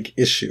a big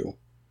issue,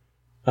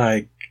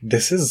 like,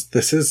 this is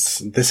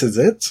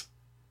it?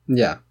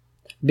 Yeah.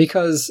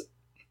 Because,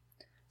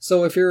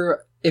 so if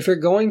you're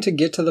going to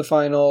get to the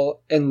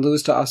final and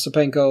lose to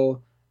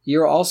Ostapenko,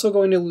 you're also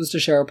going to lose to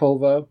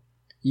Sharapova.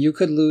 You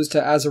could lose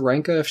to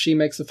Azarenka if she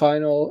makes the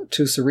final,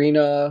 to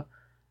Serena.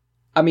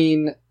 I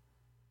mean,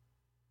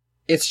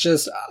 it's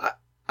just,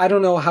 I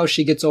don't know how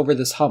she gets over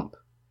this hump.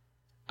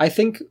 I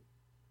think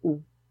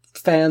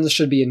fans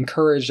should be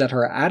encouraged at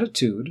her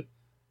attitude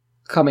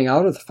coming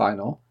out of the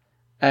final,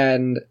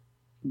 and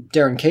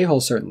Darren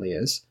Cahill certainly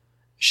is.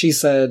 She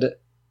said,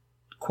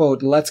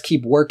 quote, let's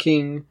keep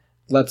working,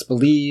 let's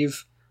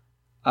believe.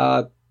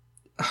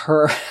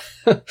 Her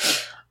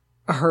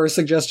her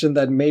suggestion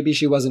that maybe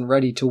she wasn't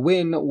ready to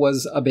win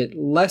was a bit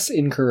less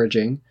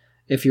encouraging,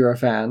 if you're a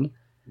fan.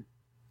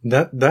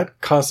 That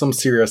caused some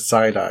serious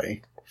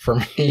side-eye for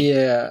me.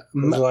 Yeah.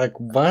 It was like,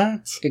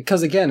 what?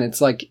 Because again,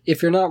 it's like,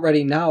 if you're not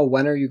ready now,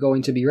 when are you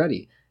going to be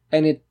ready?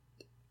 And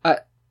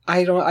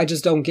I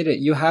just don't get it.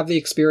 You have the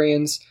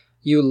experience.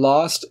 You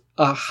lost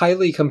a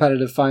highly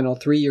competitive final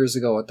 3 years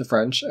ago at the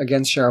French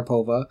against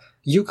Sharapova.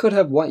 You could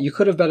have won. You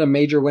could have been a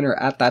major winner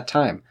at that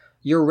time.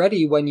 You're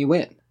ready when you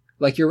win.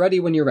 Like, you're ready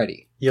when you're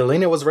ready.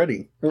 Jelena was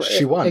ready.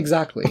 She won.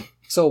 Exactly.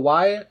 So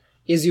why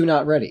is you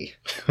not ready?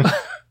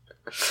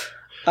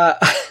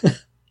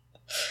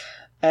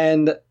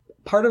 And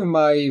part of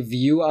my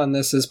view on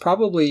this is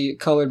probably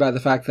colored by the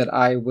fact that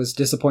I was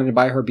disappointed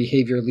by her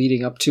behavior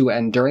leading up to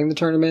and during the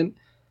tournament.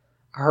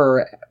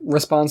 Her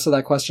response to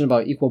that question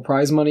about equal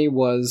prize money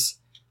was,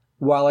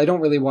 while I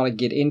don't really want to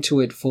get into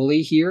it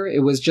fully here, it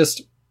was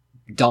just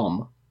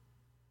dumb.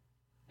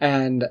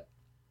 And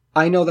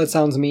I know that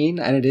sounds mean,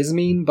 and it is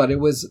mean, but it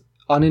was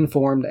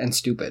uninformed and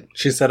stupid.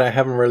 She said, I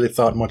haven't really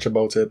thought much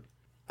about it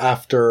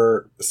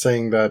after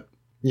saying that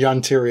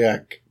Jan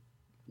Tiriac,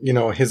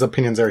 his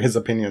opinions are his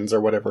opinions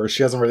or whatever.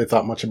 She hasn't really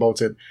thought much about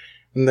it.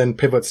 And then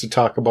pivots to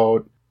talk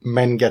about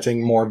men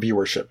getting more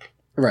viewership.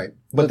 Right.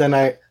 But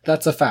then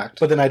that's a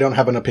fact. But then I don't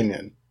have an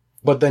opinion.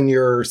 But then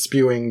you're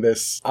spewing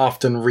this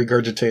often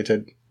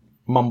regurgitated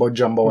mumbo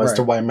jumbo as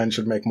to why men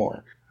should make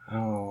more.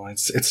 Oh,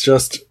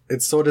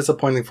 it's so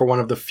disappointing for one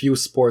of the few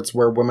sports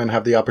where women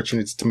have the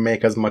opportunity to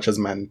make as much as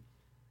men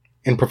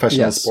in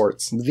professional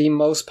sports. The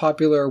most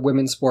popular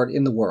women's sport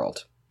in the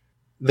world.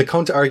 The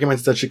counter argument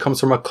is that she comes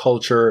from a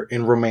culture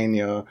in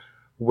Romania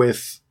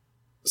with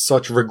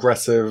such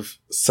regressive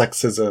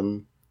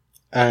sexism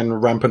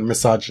and rampant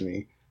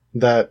misogyny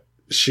that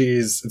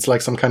it's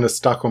like some kind of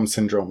Stockholm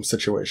syndrome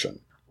situation.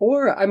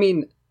 Or, I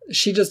mean,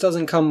 she just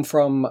doesn't come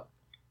from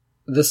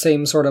the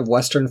same sort of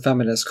Western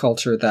feminist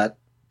culture that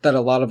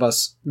a lot of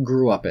us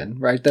grew up in,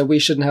 right? That we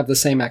shouldn't have the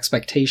same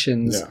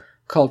expectations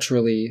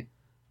culturally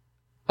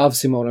of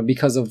Simona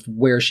because of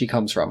where she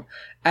comes from.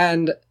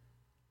 And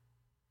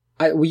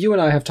you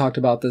and I have talked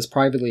about this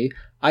privately.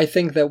 I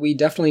think that we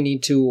definitely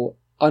need to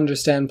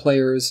understand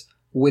players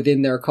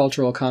within their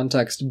cultural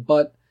context,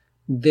 but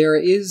there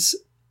is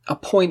a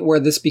point where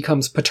this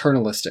becomes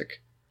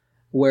paternalistic,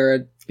 where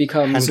it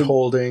becomes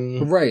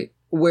hand-holding. Right.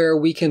 Where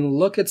we can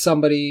look at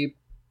somebody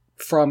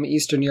from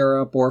Eastern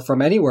Europe or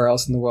from anywhere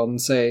else in the world and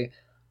say,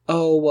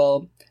 oh,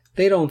 well,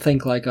 they don't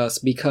think like us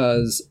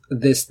because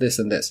this,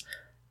 and this.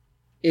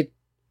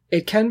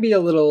 It can be a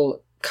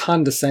little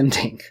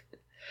condescending.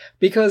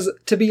 Because,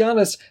 to be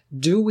honest,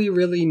 do we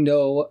really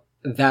know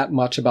that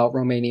much about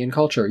Romanian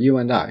culture, you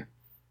and I?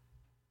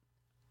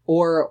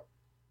 Or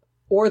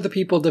the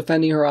people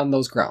defending her on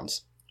those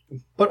grounds?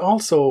 But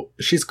also,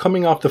 she's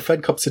coming off the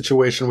Fed Cup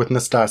situation with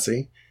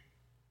Nastasi.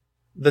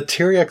 The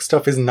Tiriac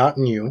stuff is not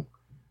new.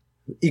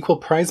 Equal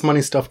prize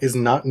money stuff is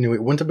not new.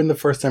 It wouldn't have been the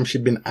first time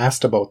she'd been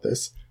asked about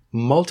this.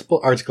 Multiple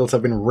articles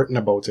have been written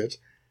about it.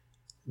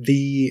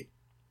 The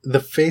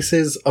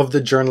faces of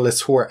the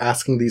journalists who are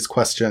asking these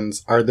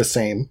questions are the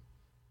same.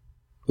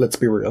 Let's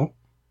be real.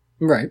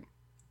 Right.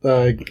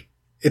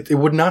 It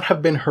would not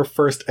have been her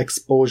first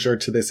exposure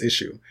to this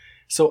issue.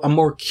 So a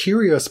more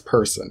curious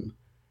person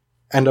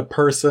and a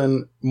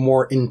person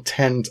more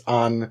intent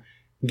on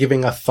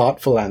giving a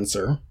thoughtful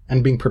answer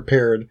and being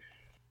prepared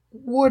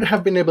would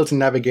have been able to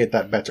navigate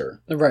that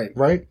better. Right.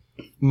 Right?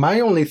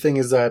 My only thing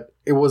is that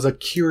it was a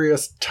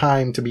curious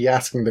time to be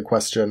asking the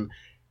question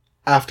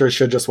after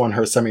she had just won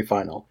her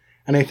semifinal.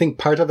 And I think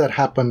part of that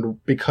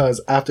happened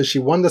because after she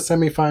won the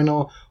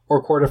semifinal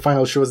or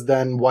quarterfinal, she was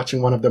then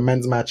watching one of the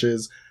men's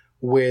matches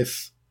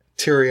with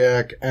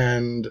Tiriac,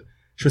 and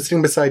she was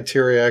sitting beside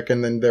Tiriac,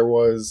 and then there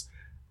was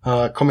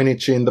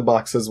Comenici in the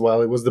box as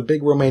well. It was the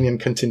big Romanian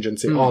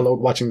contingency all out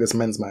watching this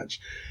men's match.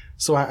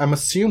 So I'm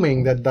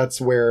assuming that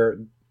that's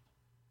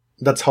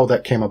how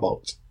that came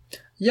about.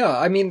 Yeah,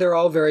 I mean, they're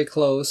all very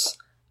close.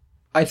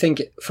 I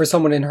think for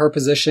someone in her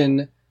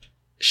position,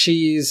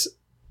 she's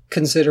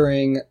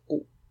considering,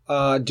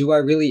 do I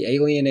really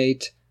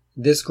alienate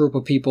this group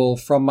of people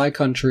from my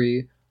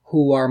country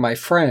who are my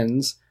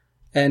friends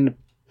and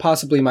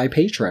possibly my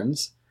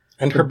patrons?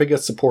 And her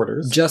biggest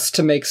supporters. Just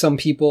to make some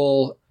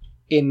people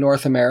in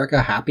North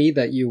America happy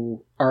that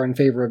you are in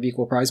favor of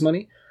equal prize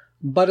money.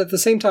 But at the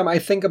same time, I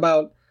think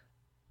about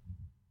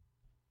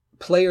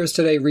players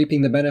today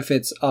reaping the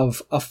benefits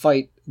of a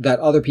fight that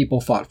other people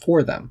fought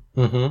for them.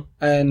 Mm-hmm.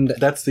 And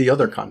that's the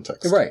other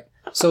context. Right.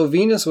 So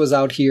Venus was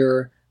out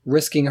here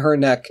risking her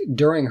neck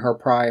during her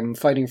prime,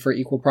 fighting for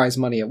equal prize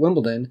money at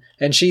Wimbledon,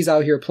 and she's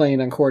out here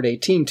playing on court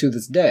 18 to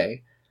this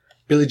day.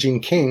 Billie Jean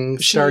King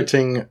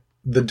starting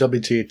the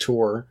WTA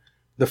tour,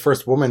 the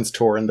first women's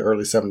tour in the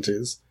early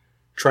 70s,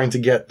 trying to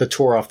get the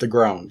tour off the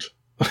ground.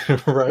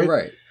 Right?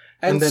 Right.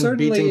 And then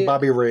beating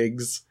Bobby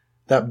Riggs,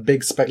 that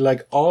big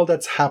all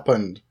that's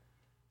happened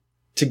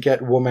to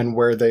get women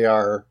where they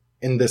are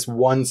in this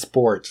one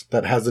sport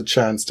that has a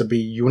chance to be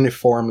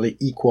uniformly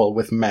equal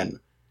with men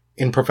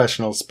in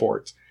professional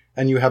sport.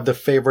 And you have the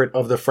favorite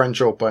of the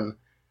French Open,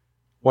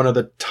 one of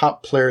the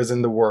top players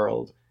in the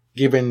world,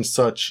 giving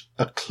such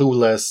a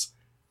clueless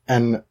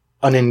and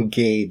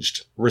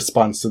unengaged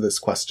response to this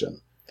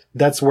question.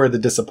 That's where the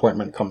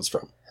disappointment comes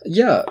from.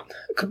 Yeah.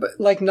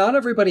 Like, not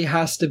everybody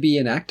has to be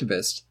an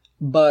activist,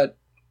 but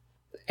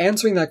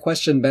answering that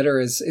question better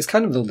is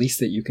kind of the least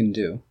that you can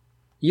do.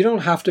 You don't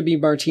have to be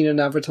Martina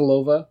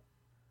Navratilova,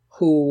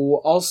 who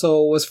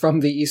also was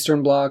from the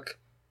Eastern Bloc,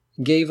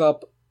 gave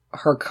up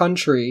her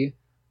country,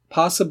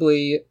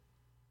 possibly,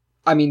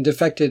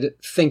 defected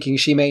thinking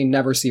she may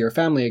never see her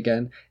family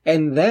again,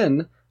 and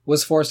then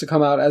was forced to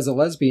come out as a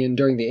lesbian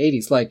during the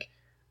 80s. Like,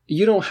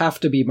 you don't have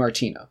to be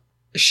Martina.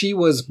 She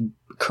was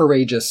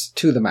courageous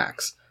to the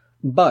max.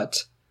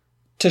 But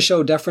to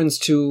show deference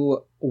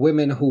to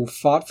women who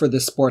fought for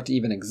this sport to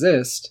even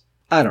exist,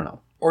 I don't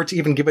know. Or to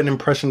even give an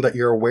impression that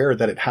you're aware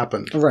that it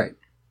happened. Right.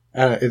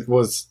 It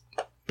was...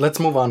 Let's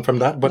move on from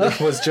that, but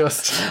it was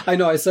just... I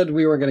know, I said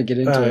we were going to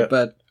get into it,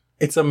 but...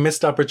 It's a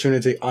missed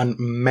opportunity on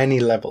many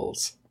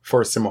levels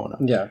for Simona.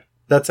 Yeah.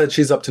 That said,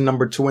 she's up to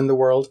number 2 in the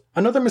world.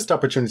 Another missed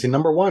opportunity,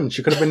 number 1.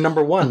 She could have been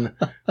number 1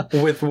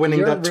 with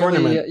winning that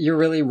tournament. You're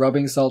really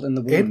rubbing salt in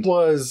the wound. It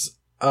was,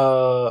 in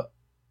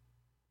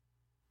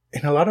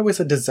a lot of ways,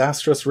 a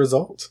disastrous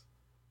result,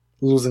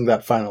 losing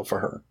that final for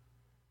her.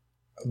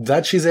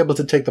 That she's able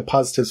to take the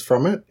positives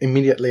from it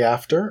immediately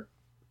after,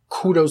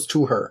 kudos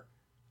to her.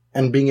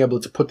 And being able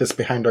to put this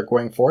behind her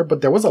going forward. But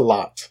there was a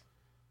lot.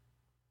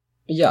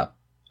 Yeah.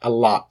 A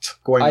lot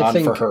going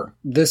on for her.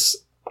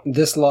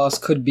 This loss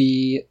could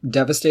be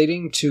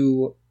devastating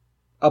to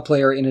a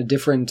player in a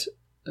different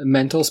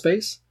mental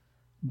space.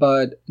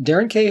 But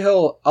Darren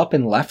Cahill up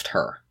and left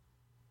her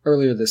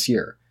earlier this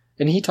year.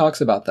 And he talks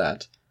about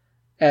that.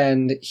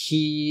 And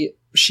she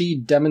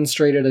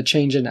demonstrated a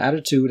change in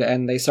attitude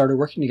and they started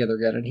working together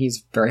again. And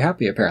he's very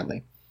happy,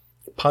 apparently.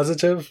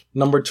 Positive,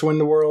 number 2 in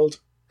the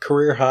world,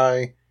 career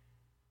high,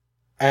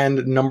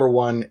 and number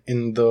 1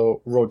 in the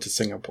road to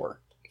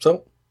Singapore.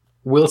 So,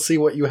 we'll see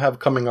what you have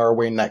coming our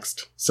way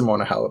next,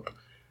 Simona Halep.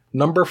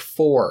 Number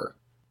 4,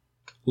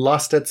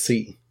 lost at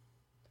sea,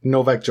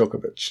 Novak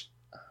Djokovic.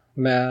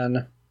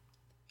 Man,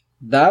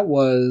 that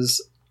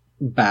was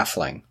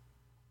baffling.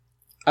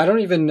 I don't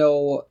even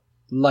know,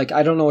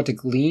 I don't know what to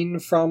glean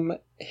from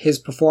his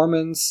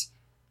performance.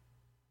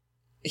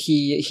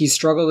 He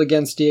struggled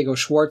against Diego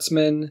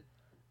Schwartzman.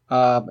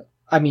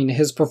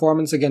 His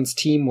performance against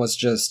Thiem was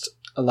just,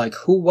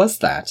 who was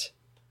that?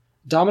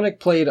 Dominic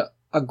played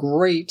a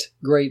great,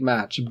 great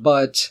match,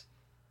 but,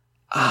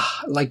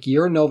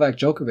 you're Novak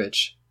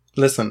Djokovic.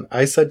 Listen,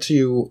 I said to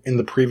you in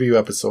the preview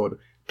episode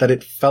that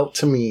it felt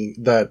to me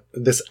that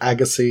this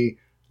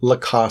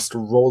Agassi-Lacoste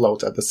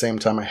rollout at the same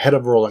time ahead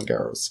of Roland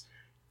Garros,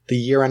 the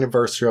year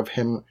anniversary of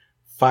him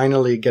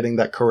finally getting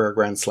that career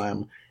Grand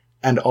Slam,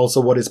 and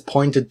also what is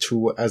pointed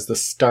to as the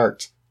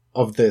start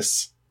of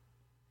this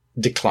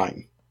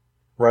decline,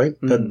 right?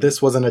 Mm. That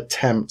this was an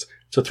attempt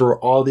to throw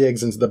all the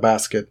eggs into the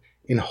basket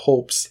in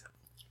hopes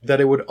that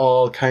it would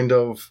all kind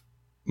of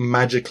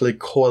magically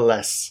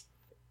coalesce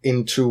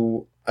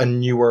into a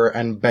newer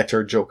and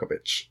better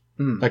Djokovic.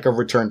 Like a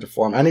return to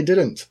form. And it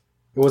didn't.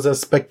 It was a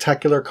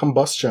spectacular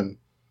combustion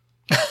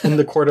in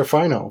the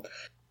quarterfinal.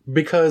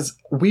 Because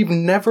we've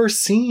never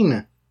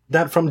seen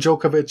that from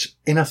Djokovic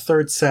in a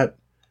third set.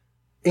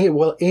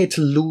 To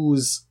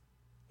lose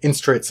in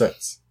straight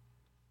sets.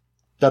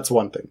 That's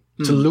one thing.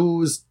 To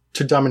lose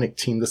to Dominic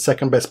Thiem, the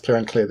second best player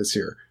on clay this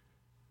year.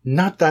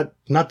 Not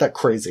that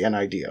crazy an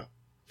idea,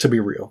 to be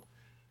real.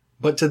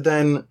 But to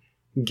then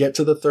get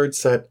to the third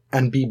set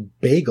and be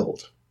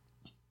bageled.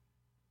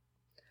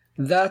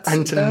 That's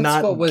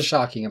what was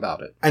shocking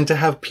about it. And to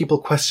have people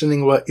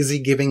questioning, well, is he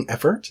giving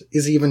effort?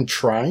 Is he even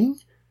trying?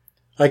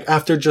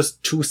 After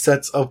just 2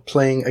 sets of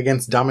playing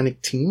against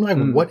Dominic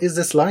Thiem, what is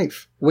this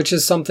life? Which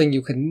is something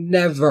you could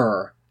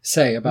never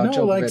say about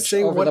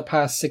Djokovic over the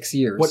past 6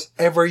 years.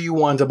 Whatever you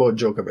want about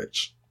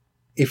Djokovic,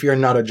 if you're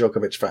not a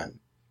Djokovic fan,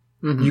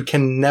 you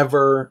can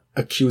never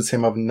accuse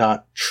him of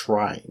not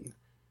trying.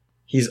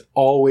 He's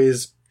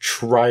always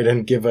tried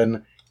and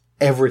given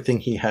everything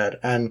he had.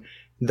 And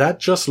that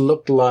just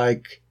looked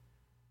like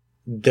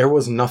there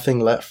was nothing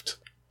left.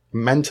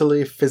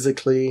 Mentally,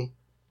 physically.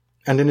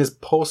 And in his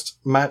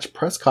post-match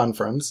press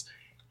conference,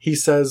 he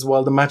says,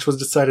 well, the match was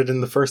decided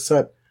in the first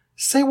set.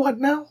 Say what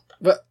now?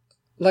 But,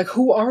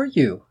 who are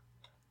you?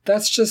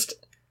 That's just...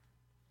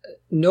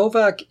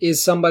 Novak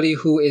is somebody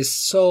who is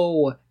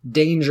so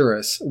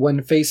dangerous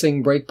when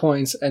facing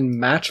breakpoints and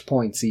match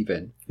points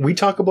even. We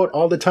talk about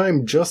all the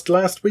time. Just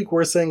last week,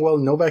 we're saying, well,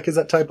 Novak is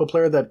that type of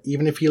player that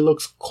even if he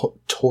looks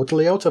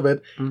totally out of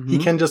it, he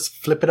can just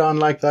flip it on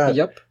like that.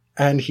 Yep.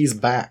 And he's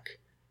back.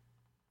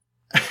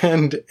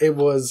 And it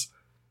was...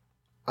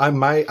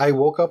 I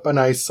woke up and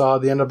I saw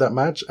the end of that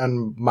match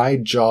and my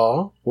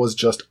jaw was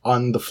just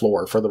on the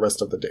floor for the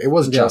rest of the day. It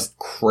was just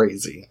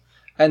crazy.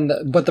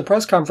 But the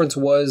press conference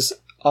was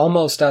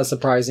almost as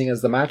surprising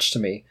as the match to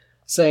me,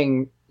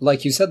 saying,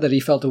 like you said, that he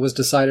felt it was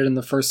decided in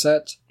the first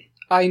set.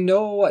 I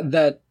know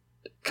that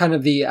kind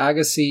of the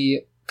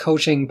Agassi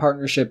coaching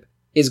partnership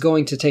is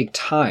going to take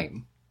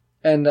time.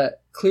 And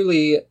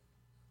clearly,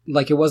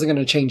 like, it wasn't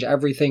going to change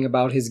everything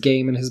about his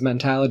game and his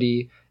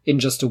mentality in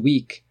just a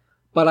week.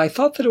 But I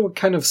thought that it would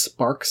kind of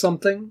spark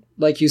something.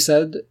 Like you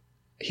said,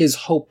 his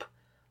hope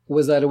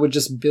was that it would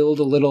just build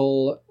a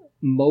little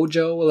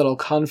mojo, a little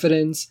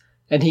confidence,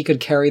 and he could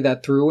carry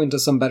that through into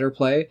some better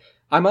play.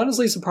 I'm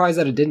honestly surprised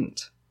that it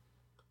didn't.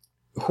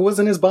 Who was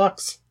in his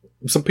box?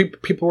 Some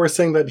people were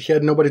saying that he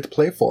had nobody to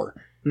play for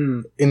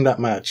in that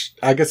match.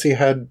 I guess he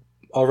had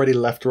already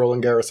left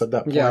Roland Garros at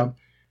that point. Yeah.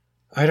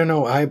 I don't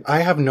know. I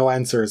have no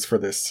answers for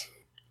this.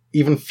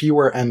 Even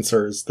fewer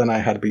answers than I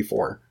had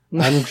before.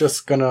 I'm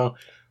just gonna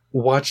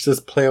watch this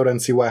play out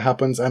and see what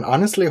happens, and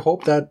honestly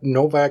hope that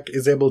Novak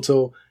is able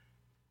to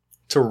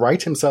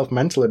right himself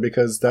mentally,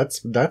 because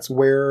that's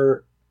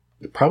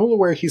probably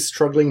where he's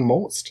struggling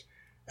most.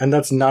 And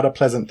that's not a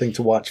pleasant thing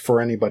to watch for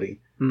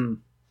anybody.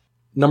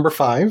 Number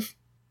 5,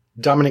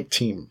 Dominic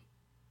Thiem.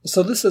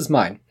 So this is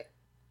mine.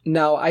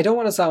 Now, I don't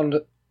want to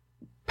sound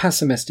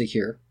pessimistic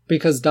here,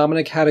 because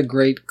Dominic had a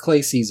great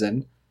clay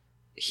season.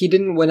 He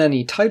didn't win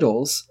any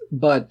titles,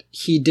 but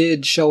he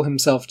did show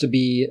himself to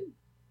be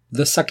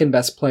the second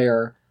best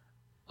player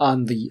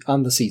on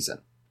the season.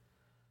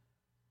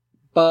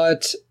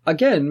 But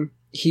again,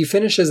 he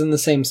finishes in the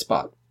same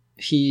spot.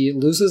 He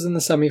loses in the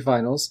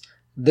semifinals,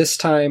 this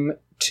time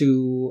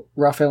to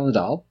Rafael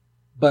Nadal,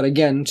 but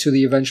again to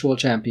the eventual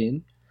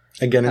champion.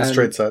 Again in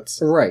straight sets.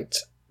 Right.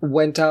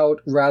 Went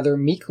out rather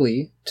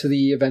meekly to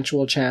the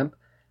eventual champ.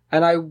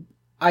 And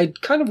I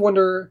kind of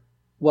wonder,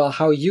 well,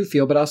 how you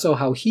feel, but also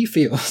how he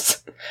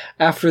feels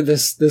after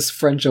this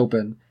French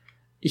Open.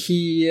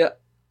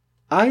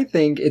 I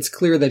think it's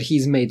clear that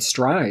he's made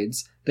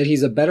strides, that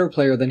he's a better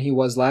player than he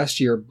was last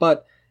year,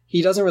 but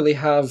he doesn't really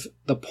have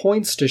the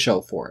points to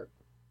show for it.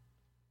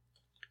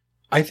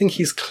 I think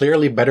he's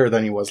clearly better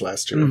than he was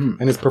last year. Mm-hmm.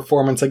 And his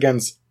performance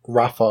against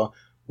Rafa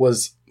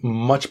was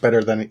much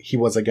better than he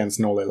was against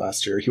Nole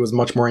last year. He was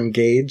much more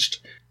engaged.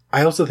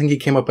 I also think he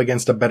came up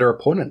against a better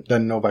opponent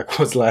than Novak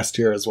was last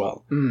year as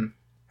well.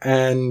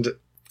 And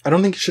I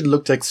don't think you should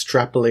look to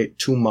extrapolate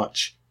too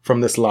much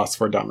from this loss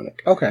for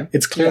Dominic. Okay.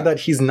 It's clear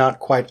that he's not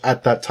quite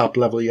at that top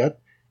level yet.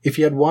 If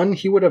he had won,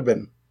 he would have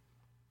been.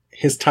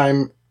 His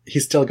time,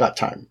 he's still got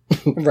time.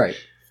 Right.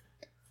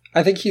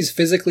 I think he's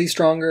physically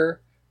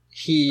stronger.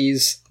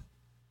 He's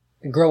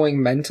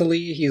growing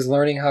mentally. He's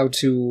learning how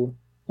to,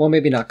 well,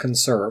 maybe not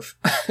conserve,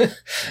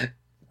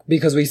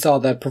 because we saw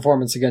that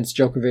performance against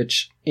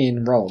Djokovic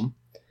in Rome.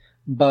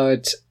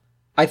 But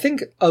I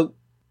think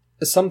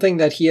something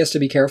that he has to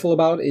be careful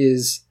about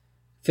is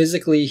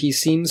physically he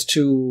seems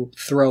to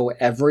throw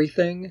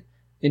everything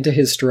into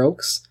his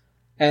strokes,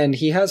 and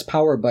he has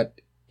power, but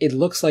it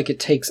looks like it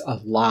takes a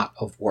lot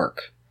of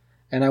work.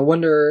 And I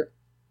wonder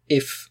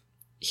if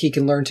he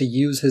can learn to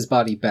use his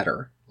body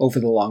better over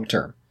the long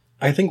term.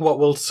 I think what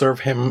will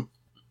serve him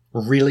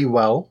really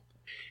well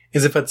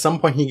is if at some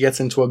point he gets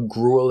into a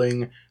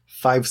grueling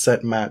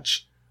 5-set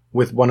match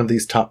with one of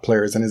these top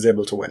players and is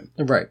able to win.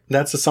 Right.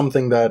 That's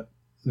something that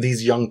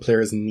these young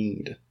players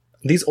need.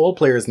 These old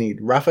players need.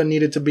 Rafa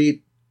needed to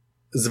beat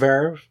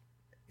Zverev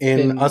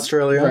in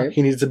Australia. Right.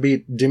 He needed to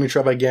beat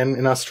Dimitrov again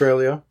in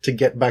Australia to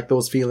get back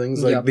those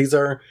feelings. Like, these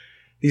are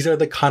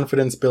the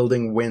confidence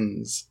building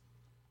wins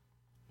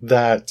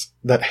that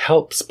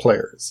helps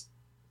players.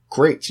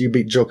 Great, you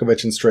beat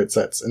Djokovic in straight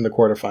sets in the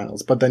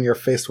quarterfinals, but then you're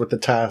faced with the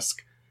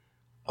task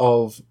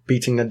of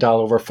beating Nadal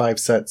over 5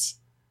 sets,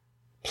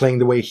 playing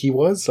the way he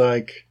was.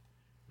 Like,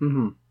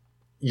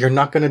 you're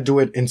not going to do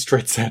it in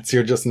straight sets.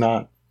 You're just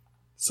not.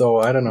 So,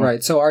 I don't know.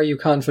 Right. So, are you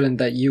confident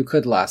that you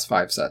could last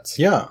 5 sets?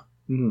 Yeah.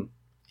 Mm-hmm.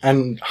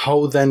 And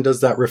how then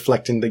does that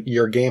reflect in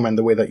your game and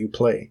the way that you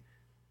play?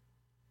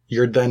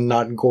 You're then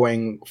not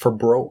going for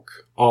broke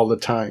all the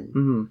time.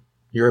 Mm-hmm.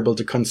 You're able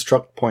to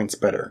construct points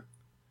better.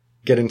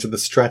 Get into the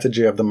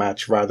strategy of the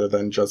match rather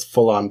than just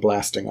full-on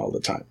blasting all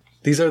the time.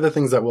 These are the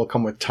things that will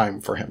come with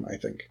time for him, I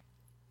think.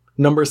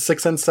 Numbers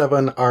 6 and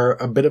 7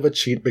 are a bit of a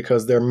cheat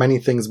because there are many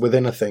things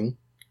within a thing.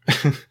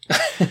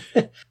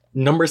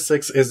 Number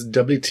 6 is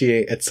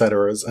WTA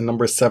etceteras, and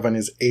number 7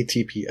 is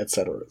ATP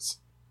etceteras.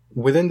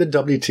 Within the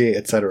WTA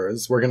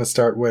etceteras, we're going to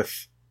start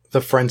with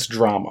the French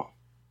drama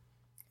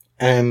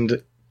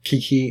and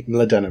Kiki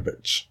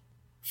Mladenovic.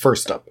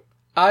 First up.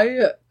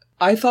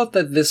 I thought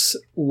that this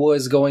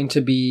was going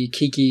to be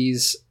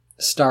Kiki's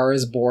Star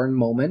is Born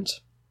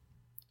moment.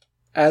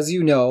 As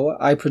you know,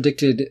 I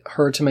predicted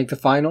her to make the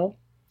final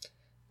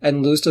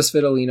and lose to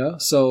Svitolina,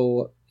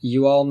 so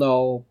you all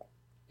know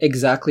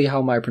exactly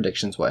how my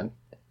predictions went.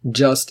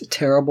 Just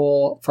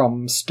terrible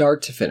from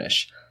start to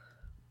finish.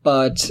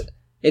 But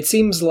it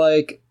seems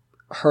like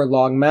her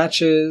long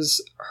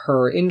matches,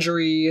 her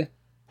injury,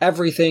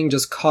 everything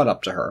just caught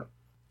up to her.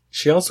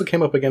 She also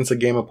came up against a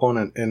game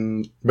opponent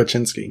in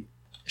Baczynski.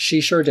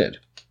 She sure did.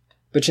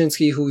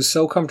 Baczynski, who's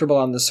so comfortable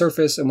on the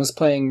surface and was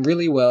playing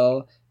really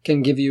well,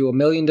 can give you a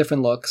million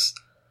different looks.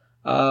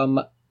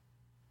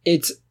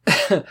 It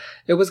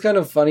was kind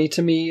of funny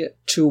to me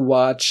to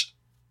watch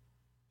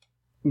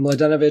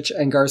Mladenovic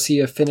and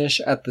Garcia finish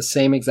at the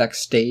same exact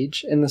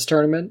stage in this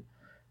tournament.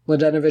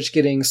 Mladenovic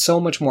getting so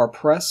much more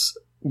press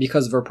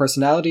because of her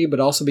personality, but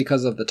also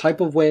because of the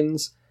type of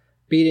wins,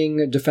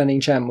 beating defending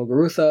champ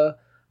Muguruza.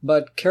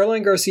 But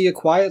Caroline Garcia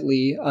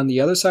quietly, on the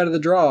other side of the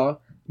draw,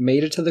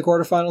 made it to the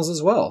quarterfinals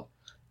as well,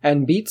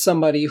 and beat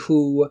somebody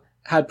who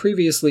had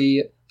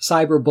previously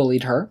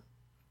cyber-bullied her,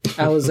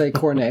 Alizé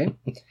Cornet,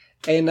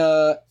 in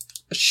a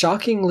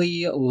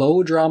shockingly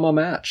low-drama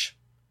match.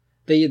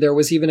 There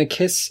was even a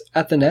kiss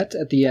at the net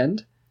at the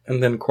end.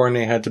 And then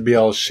Cornet had to be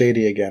all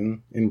shady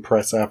again in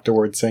press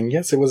afterwards, saying,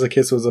 yes, it was a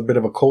kiss. It was a bit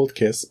of a cold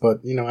kiss,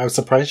 but, I was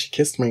surprised she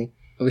kissed me.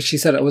 She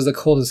said it was the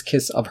coldest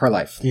kiss of her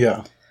life.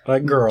 Yeah.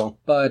 Like, girl.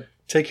 But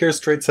take your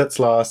straight sets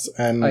loss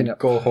and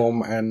go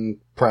home and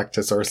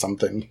practice or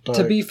something.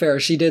 To be fair,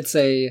 she did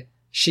say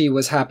she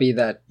was happy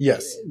that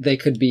they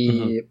could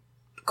be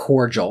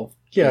cordial.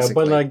 Yeah, basically.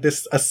 But like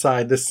this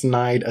snide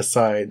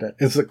aside,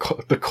 is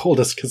the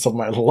coldest kiss of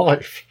my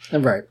life.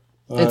 Right.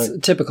 It's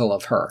typical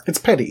of her. It's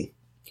petty.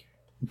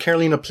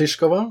 Karolina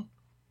Pliskova,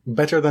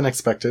 better than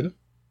expected.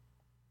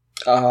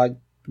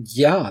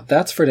 Yeah,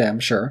 that's for damn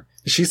sure.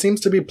 She seems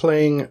to be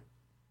playing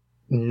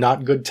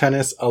not good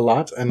tennis a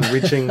lot and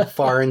reaching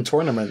far in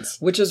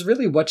tournaments. Which is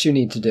really what you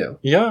need to do.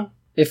 Yeah.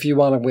 If you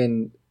want to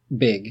win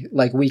big,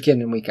 like week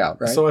in and week out,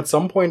 right? So at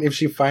some point, if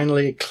she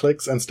finally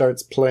clicks and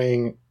starts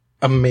playing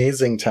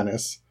amazing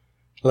tennis,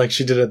 like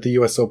she did at the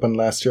US Open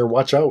last year,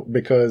 watch out,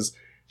 because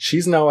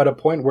she's now at a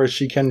point where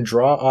she can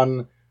draw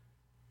on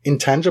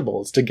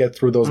intangibles to get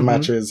through those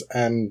matches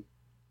and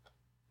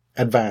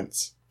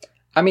advance.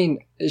 I mean,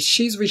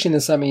 she's reaching the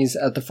semis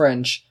at the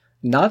French,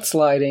 not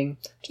sliding,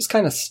 just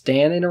kind of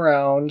standing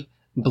around,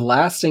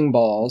 blasting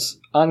balls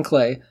on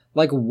clay.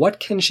 Like, what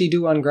can she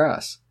do on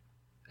grass?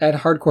 At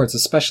hard courts,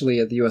 especially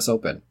at the US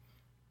Open.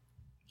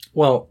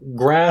 Well,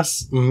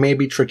 grass may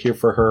be trickier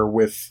for her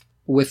with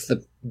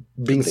the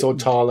being so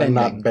tall bending.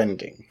 And not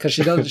bending. Because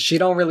she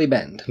don't really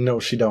bend. No,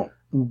 she don't.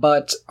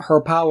 But her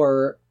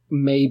power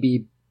may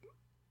be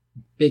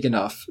big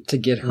enough to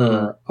get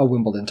her a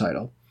Wimbledon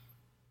title.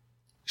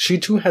 She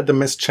too had the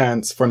missed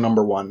chance for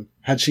number one.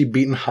 Had she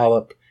beaten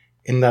Halep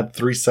in that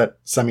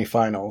 3-set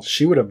semifinal,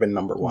 she would have been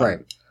number one.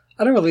 Right.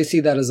 I don't really see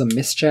that as a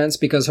missed chance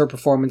because her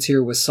performance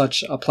here was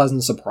such a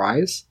pleasant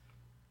surprise.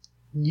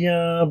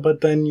 Yeah,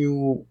 but then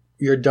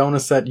you're down a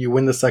set, you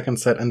win the second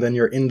set, and then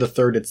you're in the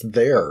third. It's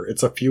there.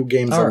 It's a few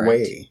games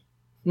away.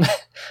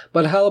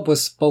 But Halep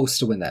was supposed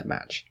to win that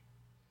match.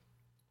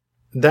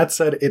 That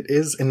said, it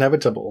is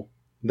inevitable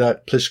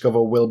that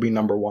Pliskova will be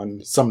number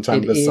one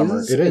sometime this summer.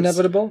 It is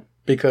inevitable?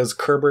 Because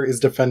Kerber is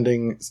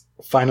defending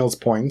finals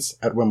points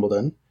at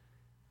Wimbledon,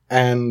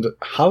 and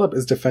Halep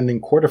is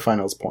defending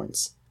quarterfinals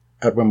points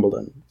at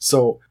Wimbledon.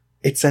 So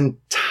it's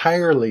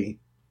entirely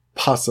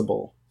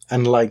possible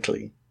and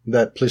likely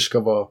that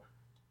Pliskova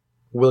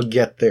will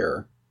get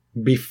there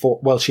before...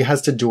 Well, she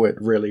has to do it,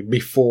 really,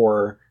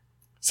 before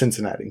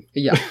Cincinnati.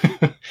 Yeah,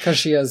 because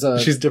she has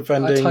She's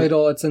defending a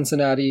title at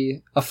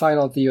Cincinnati, a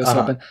final at the US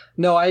Open.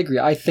 No, I agree.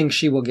 I think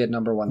she will get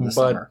number one this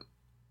summer.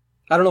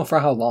 I don't know for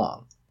how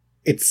long.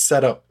 It's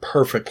set up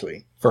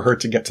perfectly for her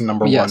to get to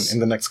number one in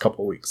the next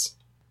couple weeks.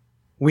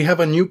 We have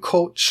a new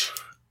coach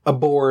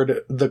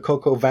aboard the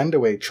CoCo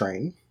Vandeweghe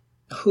train.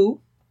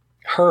 Who?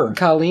 Her.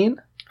 Colleen?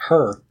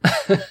 Her.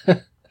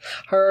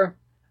 Her.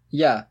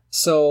 Yeah.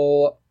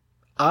 So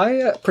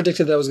I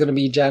predicted that it was going to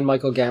be Jan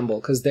Michael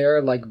Gamble because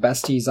they're like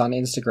besties on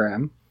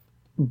Instagram.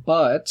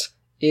 But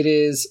it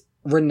is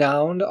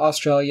renowned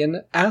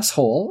Australian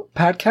asshole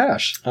Pat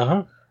Cash.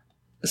 Uh-huh.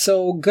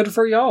 So good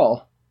for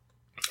y'all.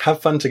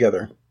 Have fun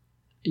together.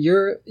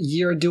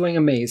 You're doing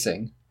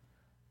amazing.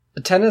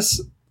 The tennis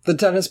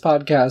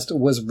podcast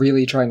was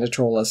really trying to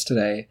troll us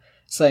today,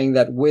 saying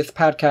that with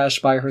Pat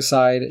Cash by her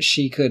side,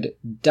 she could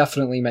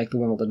definitely make the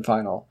Wimbledon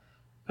final.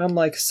 I'm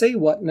like, say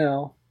what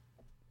now?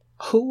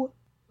 Who?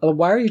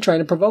 Why are you trying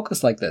to provoke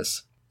us like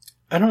this?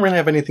 I don't really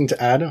have anything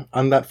to add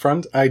on that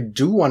front. I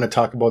do want to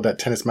talk about that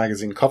tennis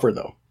magazine cover,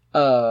 though.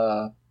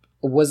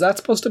 Was that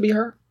supposed to be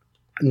her?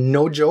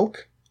 No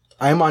joke.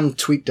 I'm on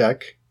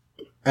TweetDeck,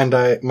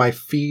 and my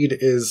feed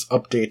is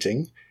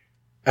updating,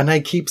 and I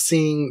keep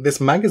seeing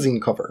this magazine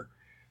cover.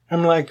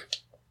 I'm like,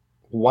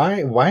 why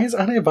is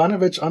Anna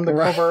Ivanovic on the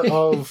cover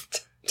of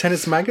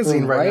Tennis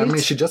Magazine right now? I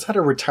mean, she just had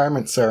a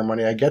retirement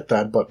ceremony, I get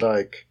that, but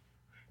like...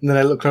 And then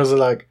I look closer,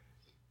 like,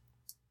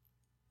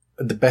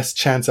 the best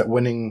chance at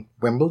winning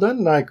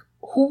Wimbledon? Like,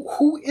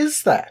 who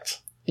is that?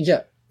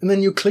 Yeah. And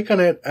then you click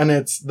on it, and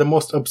it's the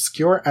most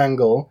obscure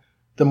angle,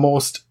 the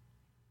most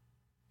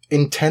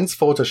intense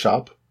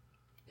Photoshop.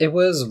 It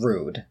was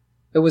rude.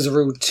 It was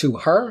rude to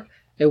her.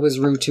 It was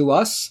rude to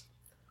us.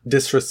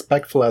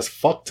 Disrespectful as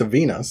fuck to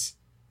Venus.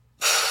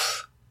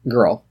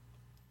 Girl.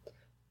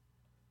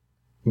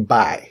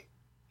 Bye.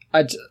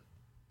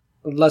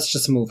 Let's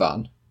just move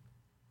on.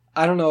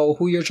 I don't know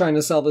who you're trying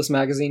to sell this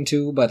magazine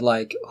to, but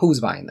like, who's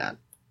buying that?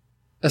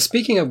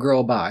 Speaking of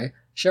girl bye,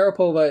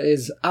 Sharapova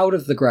is out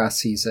of the grass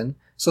season,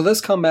 so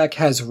this comeback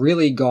has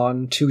really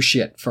gone to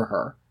shit for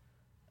her.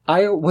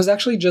 I was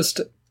actually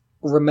just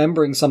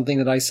remembering something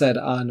that I said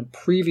on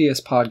previous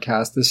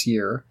podcast this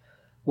year.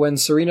 When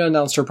Serena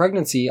announced her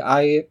pregnancy,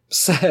 I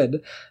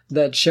said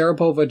that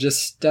Sharapova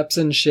just steps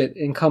in shit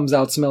and comes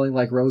out smelling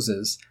like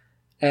roses.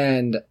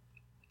 And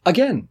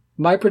again,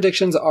 my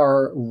predictions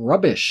are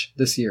rubbish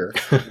this year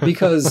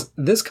because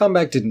this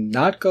comeback did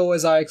not go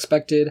as I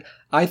expected.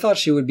 I thought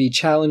she would be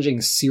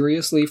challenging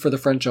seriously for the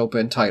French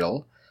Open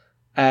title.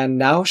 And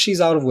now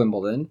she's out of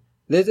Wimbledon.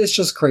 It's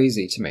just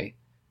crazy to me.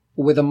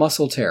 With a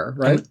muscle tear,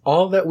 right? And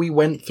all that we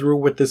went through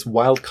with this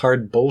wild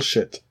card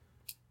bullshit.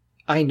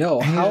 I know.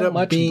 How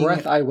much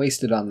breath I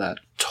wasted on that.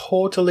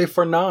 Totally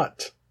for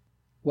naught.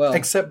 Well,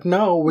 except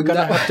now we're going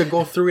to have to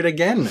go through it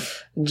again.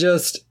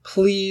 Just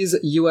please,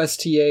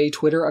 USTA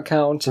Twitter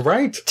account.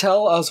 Right.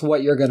 Tell us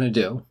what you're going to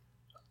do.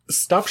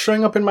 Stop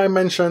showing up in my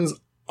mentions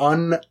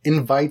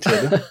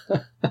uninvited.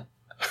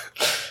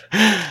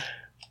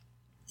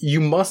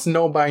 You must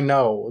know by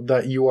now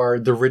that you are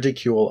the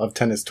ridicule of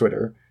tennis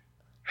Twitter.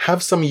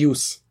 Have some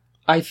use.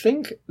 I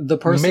think the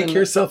person... Make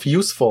yourself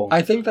useful.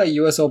 I think that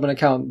US Open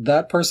account,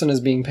 that person is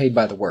being paid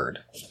by the word.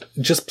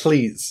 Just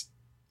please,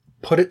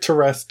 put it to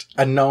rest.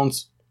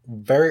 Announce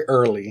very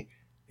early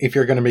if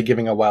you're going to be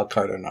giving a wild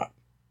card or not.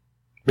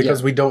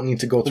 Because we don't need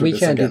to go through this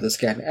again. We can't do this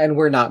again, and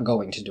we're not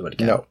going to do it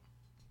again. No.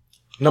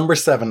 Number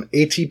 7,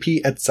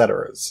 ATP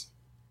etceteras.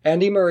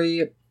 Andy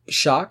Murray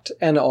shocked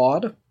and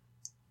awed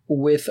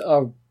with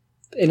an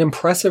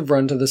impressive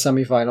run to the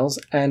semifinals.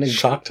 And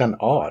shocked and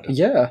awed?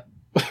 Yeah.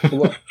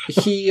 Well,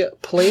 he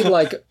played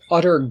like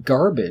utter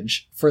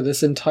garbage for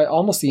this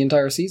almost the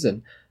entire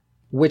season,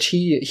 which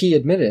he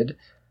admitted.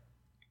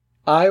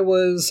 I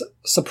was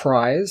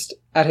surprised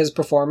at his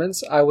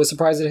performance. I was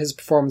surprised at his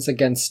performance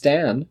against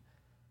Stan.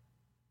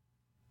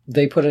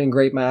 They put in a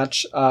great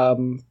match.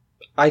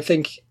 I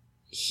think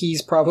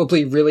he's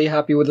probably really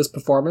happy with his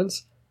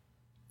performance.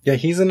 Yeah,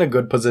 he's in a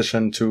good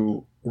position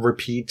to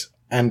repeat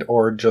and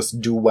or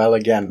just do well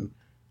again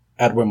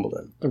at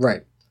Wimbledon.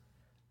 Right.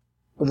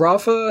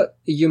 Rafa,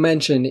 you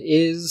mentioned,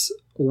 is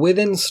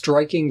within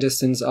striking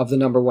distance of the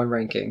number 1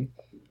 ranking.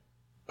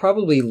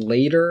 Probably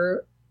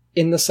later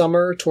in the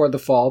summer toward the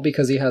fall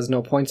because he has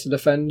no points to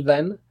defend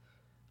then.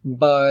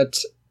 But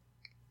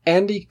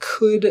Andy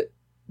could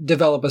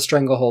develop a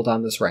stranglehold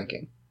on this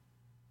ranking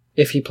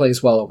if he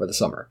plays well over the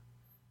summer.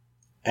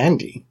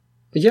 Andy?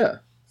 Yeah.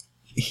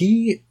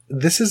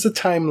 This is a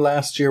time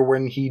last year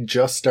when he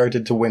just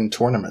started to win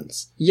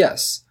tournaments.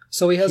 Yes.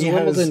 So he has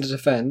Wimbledon to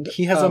defend.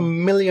 He has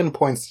 1 million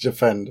points to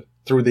defend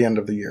through the end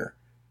of the year.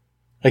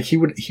 Like he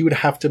would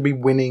have to be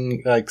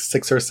winning like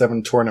 6 or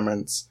 7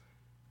 tournaments,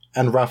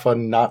 and Rafa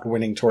not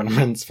winning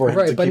tournaments for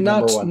him to keep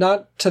number 1.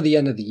 Not to the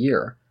end of the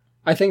year.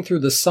 I think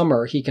through the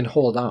summer he can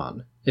hold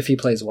on if he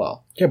plays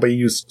well. Yeah, but he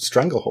used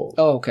Stranglehold.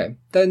 Oh, okay.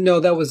 Then no,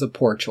 that was a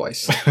poor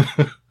choice.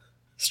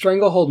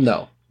 Stranglehold,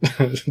 no.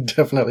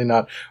 Definitely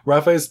not.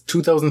 Rafa is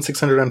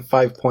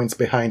 2,605 points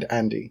behind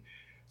Andy.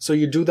 So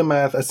you do the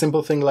math, a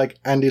simple thing like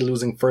Andy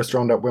losing first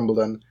round at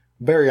Wimbledon,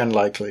 very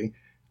unlikely,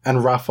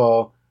 and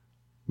Rafa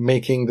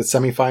making the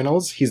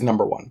semifinals, he's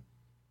number 1.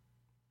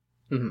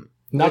 Mm-hmm.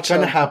 Not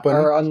going to happen.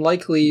 Are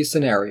unlikely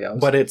scenarios.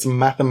 But it's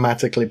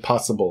mathematically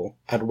possible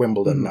at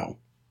Wimbledon now.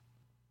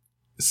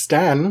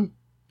 Stan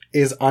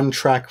is on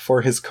track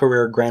for his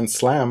career Grand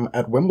Slam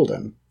at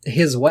Wimbledon.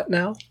 His what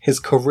now? His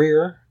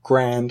career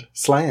Grand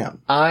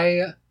Slam.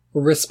 I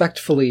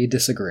respectfully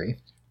disagree.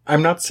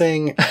 I'm not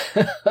saying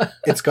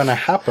it's going to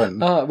happen.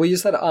 Well, you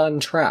said on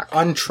track.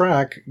 On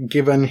track,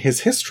 given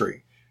his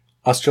history.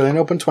 Australian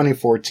Open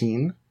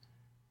 2014,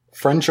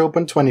 French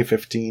Open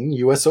 2015,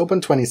 US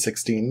Open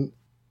 2016.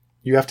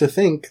 You have to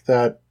think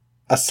that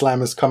a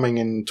slam is coming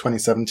in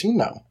 2017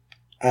 now.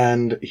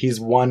 And he's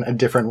won a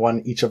different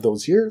one each of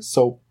those years,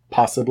 so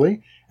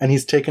possibly. And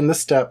he's taken the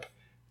step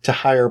to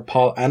hire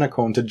Paul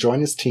Annacone to join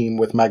his team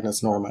with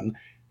Magnus Norman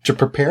to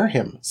prepare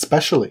him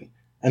specially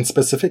and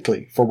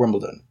specifically for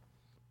Wimbledon.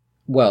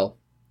 Well,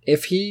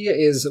 if he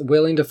is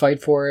willing to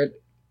fight for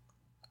it,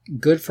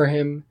 good for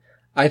him.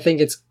 I think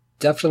it's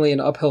definitely an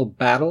uphill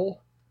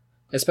battle,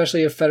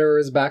 especially if Federer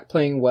is back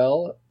playing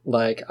well.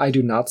 Like, I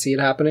do not see it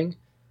happening.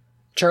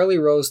 Charlie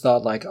Rose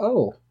thought like,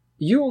 oh,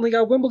 you only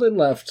got Wimbledon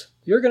left.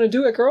 You're going to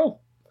do it,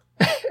 girl.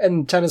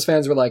 And tennis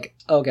fans were like,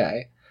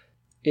 okay.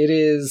 It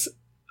is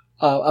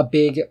a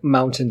big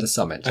mountain to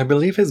summit. I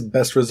believe his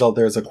best result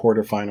there is a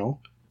quarterfinal.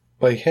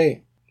 But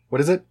hey, what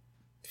is it?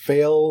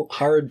 Fail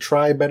hard,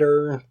 try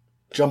better,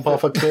 jump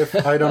off a cliff.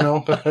 I don't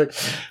know.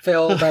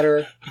 Fail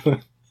better.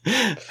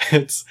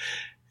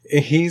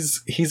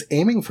 He's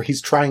aiming for,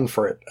 he's trying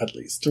for it at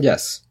least.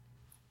 Yes.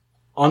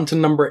 On to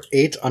number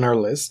 8 on our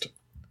list.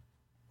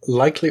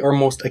 Likely our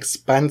most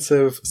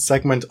expansive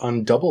segment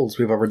on doubles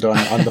we've ever done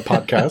on the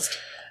podcast.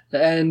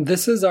 And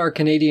this is our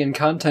Canadian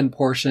content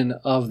portion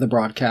of the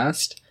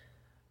broadcast.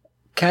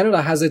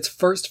 Canada has its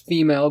first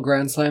female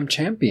Grand Slam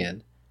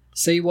champion.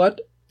 Say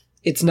what?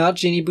 It's not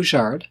Jeannie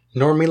Bouchard.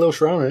 Nor Milos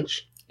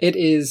Raonic. It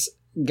is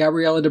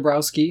Gabriela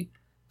Dabrowski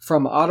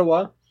from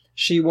Ottawa.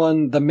 She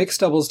won the mixed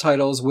doubles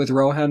titles with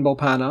Rohan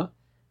Bopana,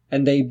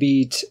 and they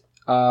beat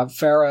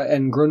Farah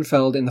and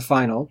Grunfeld in the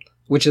final,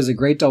 which is a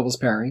great doubles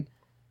pairing.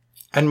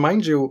 And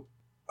mind you,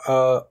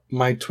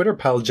 my Twitter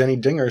pal, Jenny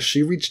Dinger,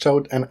 she reached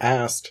out and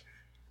asked,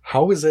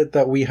 how is it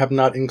that we have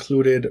not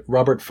included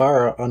Robert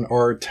Farah on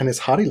our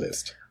tennis hottie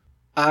list?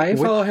 I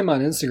follow him on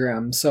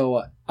Instagram,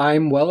 so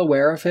I'm well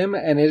aware of him,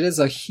 and it is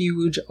a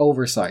huge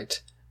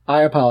oversight.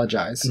 I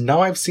apologize.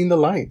 Now I've seen the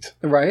light.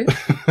 Right?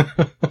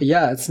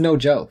 Yeah, it's no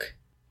joke.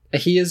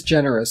 He is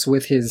generous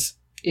with his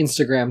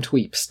Instagram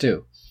tweets,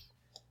 too.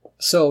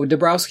 So,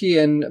 Dabrowski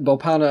and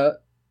Bopana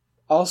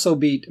also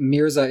beat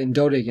Mirza and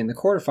Dodig in the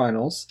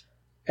quarterfinals,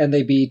 and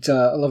they beat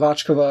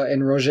Levachkova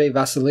and Roger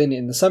Vasselin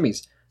in the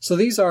semis. So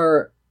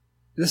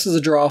this is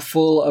a draw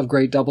full of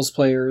great doubles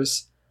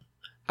players.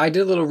 I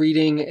did a little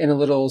reading and a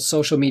little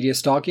social media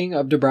stalking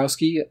of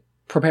Dabrowski,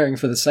 preparing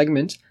for the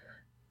segment.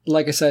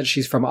 Like I said,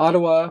 she's from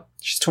Ottawa,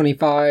 she's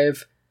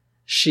 25,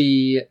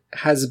 she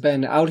has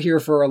been out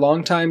here for a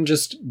long time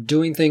just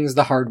doing things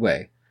the hard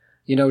way.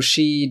 You know,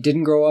 she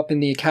didn't grow up in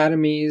the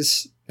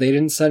academies, they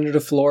didn't send her to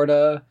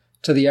Florida,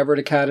 to the Everett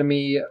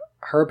Academy.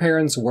 Her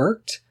parents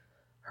worked.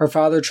 Her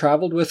father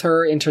traveled with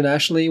her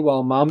internationally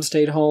while mom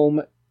stayed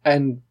home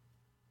and,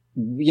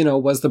 you know,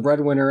 was the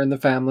breadwinner in the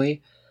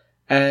family.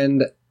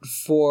 And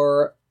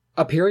for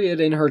a period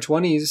in her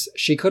 20s,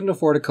 she couldn't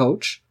afford a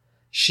coach.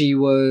 She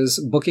was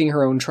booking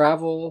her own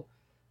travel,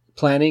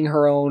 planning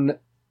her own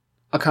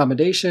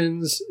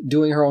accommodations,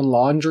 doing her own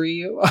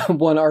laundry,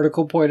 one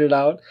article pointed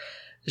out.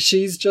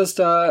 She's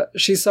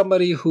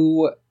somebody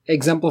who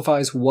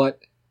exemplifies what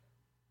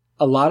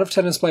a lot of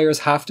tennis players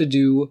have to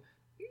do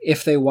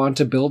if they want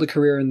to build a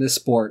career in this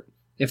sport,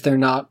 if they're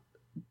not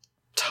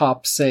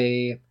top,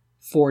 say,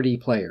 40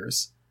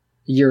 players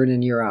year in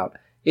and year out.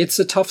 It's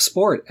a tough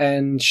sport,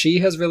 and she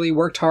has really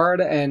worked hard,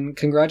 and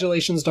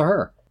congratulations to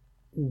her.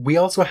 We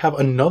also have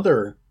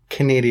another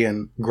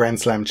Canadian Grand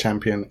Slam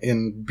champion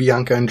in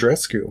Bianca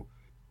Andreescu,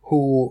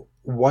 who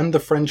won the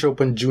French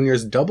Open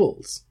Juniors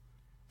doubles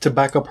to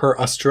back up her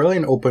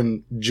Australian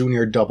Open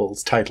Junior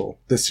doubles title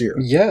this year.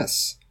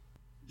 Yes.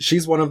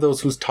 She's one of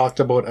those who's talked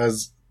about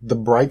as the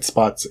bright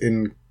spots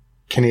in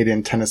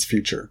Canadian tennis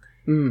future.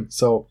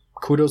 So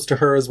kudos to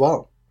her as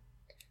well.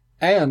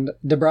 And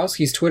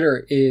Dabrowski's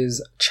Twitter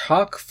is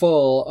chock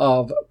full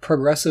of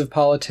progressive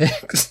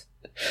politics,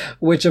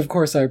 which of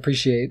course I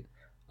appreciate.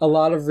 A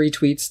lot of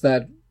retweets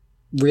that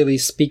really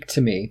speak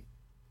to me.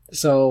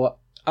 So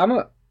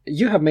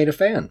you have made a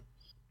fan.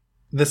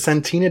 The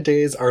Santina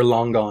days are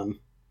long gone.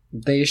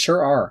 They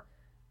sure are.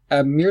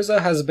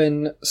 Mirza has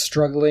been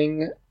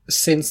struggling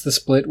since the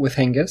split with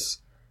Hingis.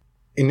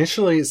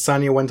 Initially,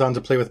 Sanya went on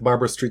to play with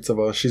Barbara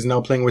Strycova. She's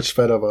now playing with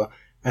Shvedova,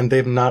 and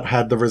they've not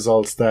had the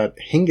results that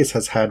Hingis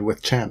has had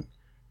with Chan,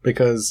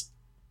 because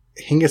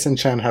Hingis and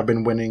Chan have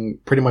been winning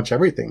pretty much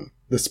everything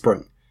this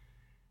spring.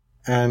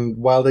 And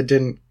while they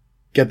didn't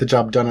get the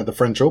job done at the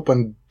French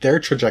Open, their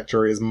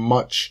trajectory is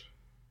much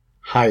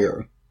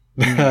higher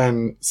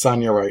than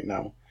Sanya right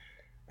now.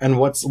 And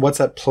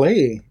what's at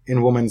play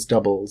in women's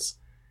doubles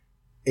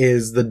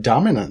is the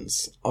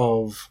dominance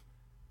of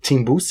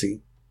Team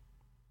Busi.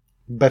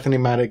 Bethany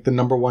Matic, the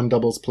number one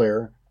doubles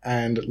player,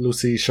 and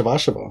Lucy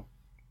Shavasheva,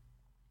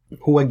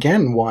 who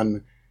again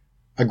won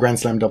a Grand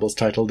Slam doubles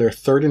title, their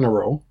third in a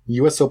row,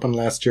 US Open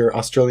last year,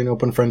 Australian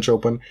Open, French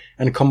Open,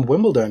 and come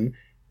Wimbledon,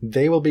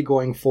 they will be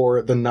going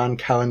for the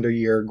non-calendar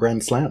year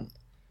Grand Slam.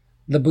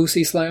 The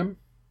Busi Slam?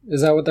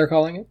 Is that what they're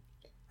calling it?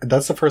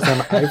 That's the first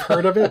time I've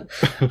heard of it.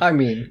 I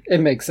mean,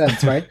 it makes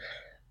sense, right?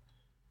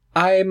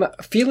 I'm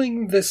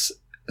feeling this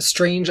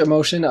strange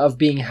emotion of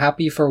being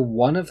happy for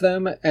one of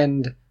them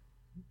and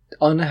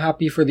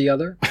unhappy for the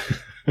other.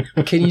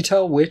 Can you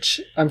tell which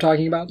I'm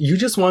talking about? You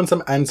just want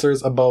some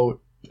answers about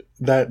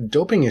that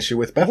doping issue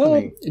with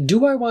Bethany. Well,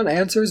 do I want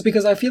answers?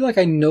 Because I feel like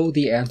I know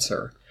the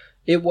answer.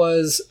 It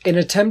was an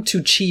attempt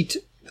to cheat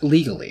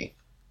legally.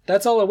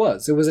 That's all it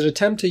was. It was an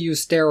attempt to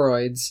use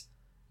steroids,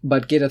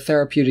 but get a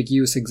therapeutic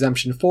use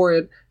exemption for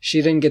it.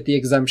 She didn't get the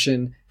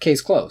exemption.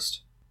 Case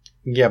closed.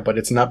 Yeah, but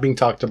it's not being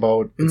talked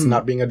about. It's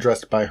not being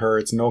addressed by her.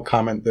 It's no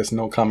comment this,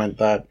 no comment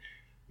that.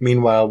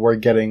 Meanwhile, we're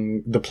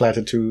getting the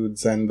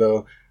platitudes and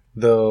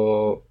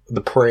the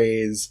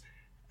praise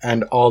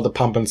and all the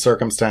pomp and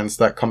circumstance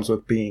that comes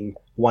with being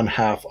one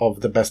half of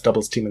the best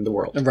doubles team in the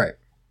world. Right.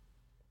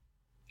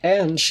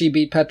 And she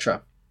beat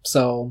Petra.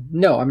 So,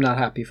 no, I'm not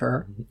happy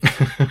for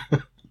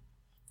her.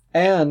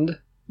 And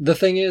the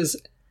thing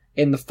is,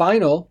 in the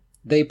final,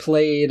 they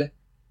played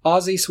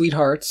Aussie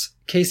sweethearts,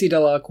 Casey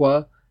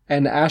Delacqua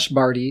and Ash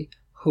Barty,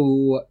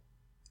 who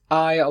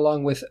I,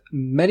 along with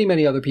many,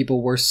 many other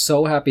people, were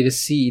so happy to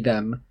see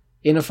them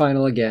in a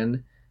final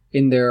again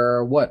in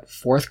their,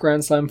 fourth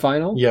Grand Slam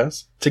final?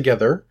 Yes,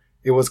 together.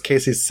 It was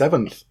Casey's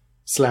 7th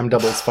Slam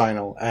doubles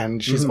final,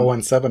 and she's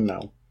 0-7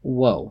 now.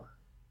 Whoa.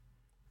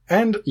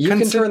 And you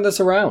can turn this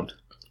around.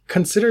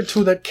 Consider,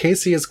 too, that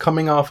Casey is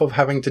coming off of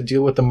having to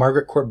deal with the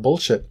Margaret Court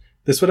bullshit.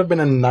 This would have been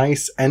a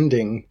nice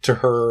ending to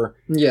her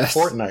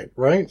fortnight,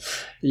 right?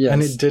 Yes.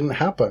 And it didn't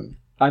happen.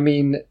 I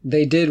mean,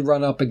 they did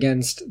run up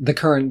against the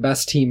current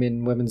best team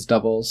in women's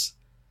doubles.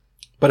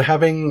 But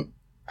having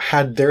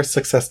had their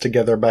success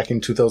together back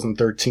in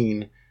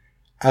 2013,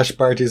 Ash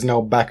Barty's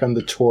now back on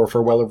the tour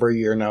for well over a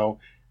year now.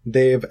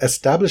 They've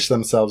established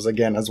themselves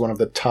again as one of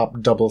the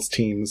top doubles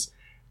teams,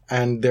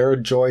 and they're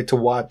a joy to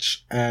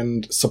watch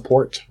and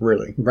support,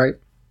 really. Right.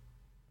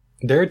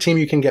 They're a team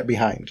you can get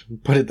behind,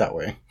 put it that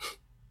way.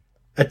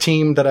 A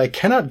team that I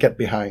cannot get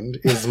behind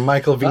is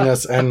Michael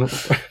Venus and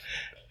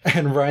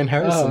Ryan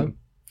Harrison.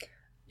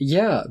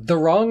 Yeah, the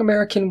wrong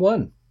American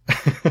won.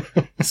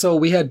 So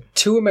we had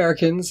 2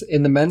 Americans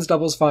in the men's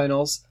doubles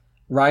finals,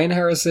 Ryan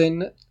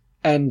Harrison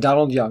and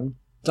Donald Young.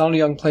 Donald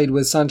Young played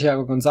with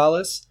Santiago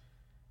Gonzalez.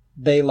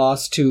 They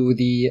lost to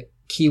the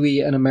Kiwi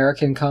and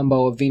American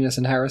combo of Venus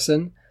and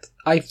Harrison.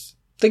 I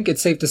think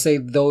it's safe to say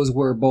those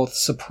were both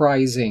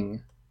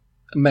surprising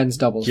men's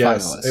doubles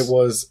finalists. Yes, it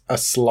was a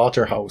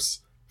slaughterhouse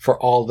for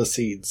all the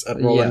seeds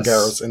at Roland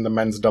Garros in the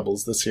men's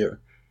doubles this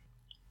year.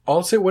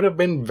 Also, it would have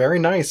been very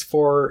nice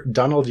for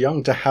Donald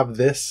Young to have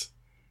this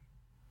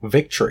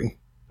victory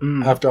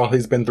after all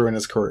he's been through in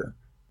his career.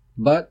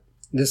 But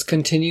this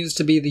continues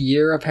to be the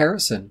year of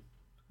Harrison.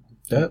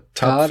 Yeah,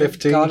 top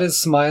 50. God is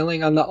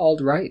smiling on the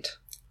alt-right.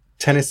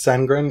 Tennis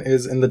Sandgren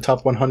is in the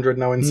top 100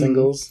 now in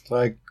singles.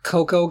 Like,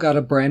 CoCo got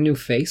a brand new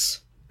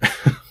face.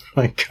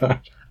 My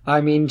God.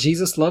 I mean,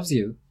 Jesus loves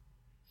you.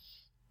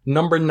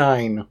 Number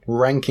 9,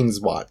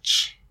 Rankings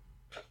Watch.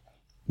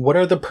 What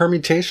are the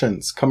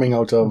permutations coming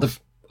out of...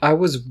 I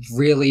was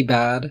really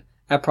bad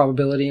at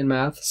probability in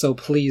math, so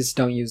please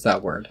don't use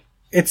that word.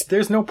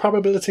 There's no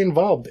probability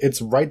involved.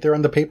 It's right there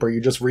on the paper.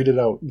 You just read it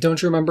out.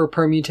 Don't you remember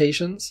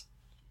permutations?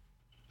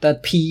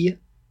 That P...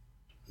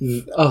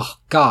 Oh,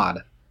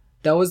 God.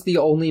 That was the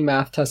only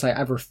math test I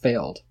ever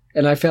failed.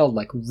 And I failed,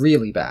 like,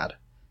 really bad.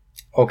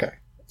 Okay.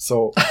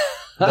 So,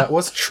 that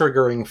was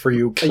triggering for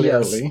you,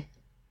 clearly. Yes.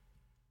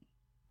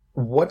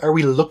 What are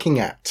we looking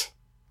at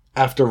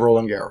after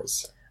Roland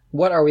Garros?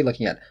 What are we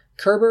looking at?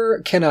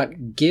 Kerber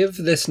cannot give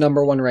this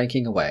number 1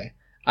 ranking away.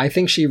 I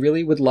think she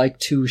really would like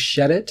to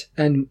shed it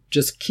and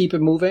just keep it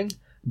moving,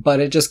 but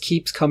it just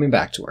keeps coming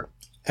back to her.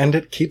 And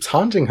it keeps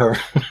haunting her.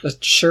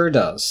 It sure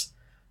does.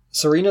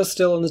 Serena's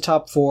still in the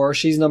top 4.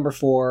 She's number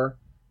 4.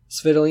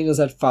 Svitolina's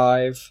at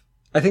 5.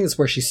 I think that's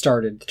where she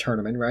started the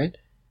tournament, right?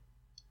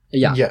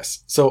 Yeah.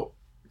 Yes. So,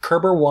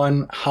 Kerber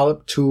 1,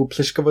 Halep 2,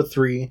 Pliskova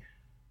 3.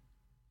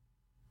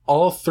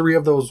 All 3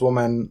 of those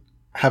women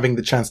having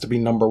the chance to be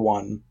number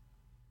 1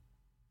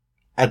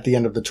 at the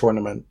end of the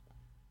tournament.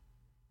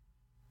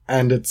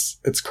 And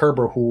it's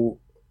Kerber who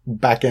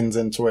back ends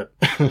into it.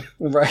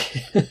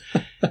 Right.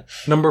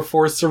 Number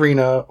 4,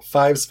 Serena.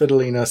 5,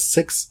 Svitolina.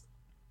 6,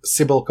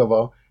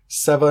 Cibulkova.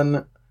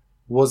 7,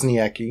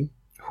 Wozniacki,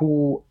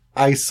 who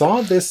I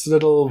saw this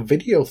little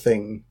video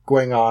thing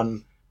going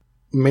on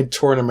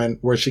mid-tournament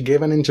where she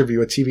gave an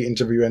interview, a TV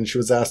interview, and she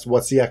was asked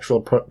what's the actual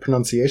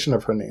pronunciation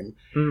of her name.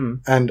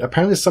 And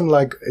apparently it's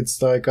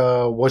like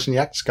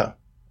Wozniacka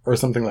or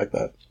something like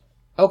that.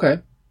 Okay.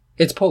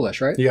 It's Polish,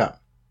 right? Yeah.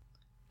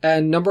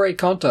 And number 8,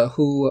 Konta,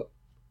 who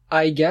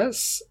I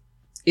guess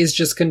is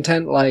just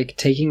content, like,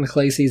 taking the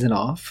clay season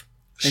off.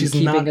 She's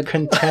not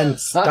content.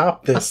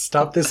 Stop this.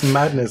 Stop this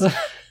madness.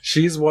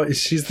 She's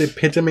the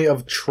epitome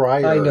of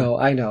trier.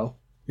 I know.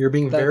 You're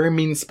being very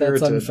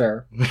mean-spirited. That's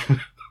unfair.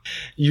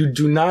 You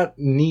do not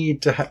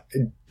need to...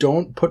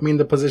 Don't put me in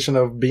the position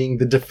of being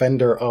the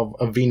defender of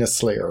a Venus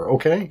Slayer,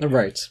 okay?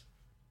 Right.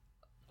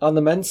 On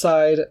the men's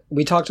side,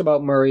 we talked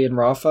about Murray and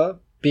Rafa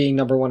being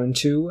number 1 and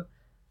 2.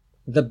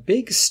 The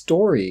big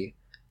story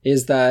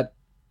is that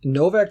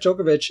Novak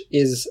Djokovic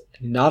is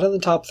not in the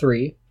top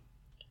 3.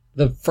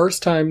 The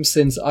first time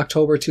since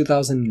October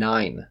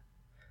 2009.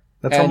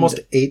 That's almost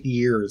 8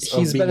 years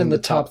he's been in the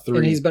top 3.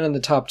 And he's been in the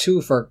top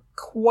 2 for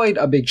quite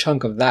a big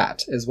chunk of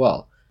that as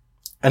well.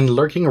 And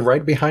lurking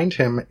right behind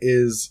him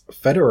is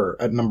Federer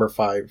at number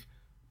 5,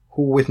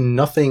 who with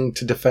nothing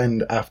to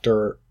defend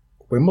after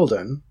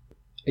Wimbledon.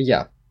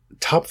 Yeah.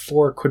 Top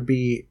 4 could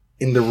be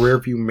in the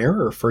rearview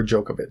mirror for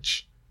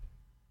Djokovic.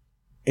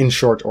 In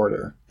short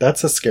order.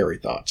 That's a scary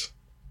thought.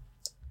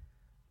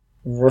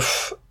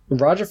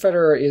 Roger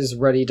Federer is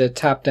ready to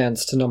tap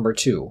dance to number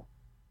 2.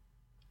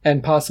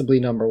 And possibly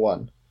number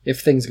 1,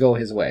 if things go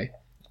his way.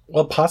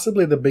 Well,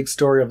 possibly the big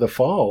story of the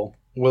fall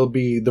will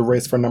be the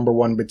race for number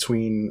 1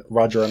 between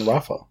Roger and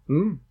Rafa.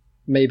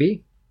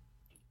 Maybe.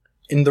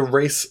 In the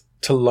race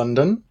to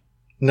London,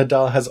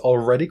 Nadal has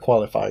already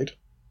qualified.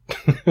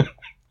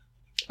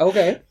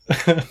 Okay.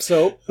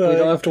 So, we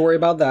don't have to worry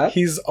about that.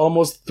 He's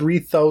almost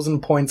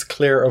 3,000 points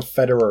clear of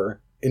Federer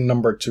in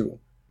number 2.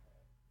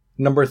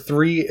 Number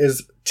 3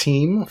 is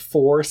Thiem,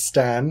 4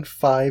 Stan,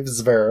 5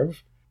 Zverev,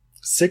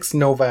 6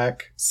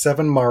 Novak,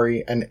 7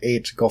 Murray, and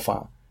 8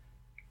 Goffin.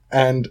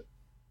 And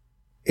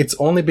it's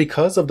only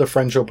because of the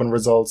French Open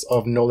results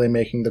of Nole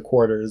making the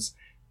quarters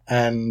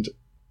and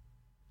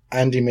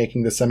Andy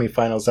making the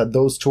semifinals that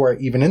those 2 are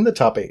even in the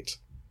top 8.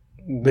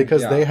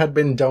 Because they had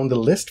been down the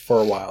list for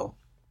a while.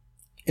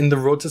 In the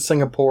road to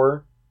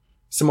Singapore,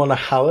 Simona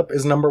Halep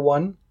is number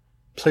 1,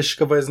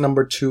 Pliskova is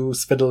number 2,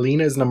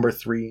 Svitolina is number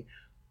 3,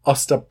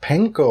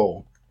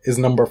 Ostapenko is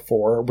number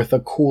 4 with a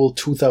cool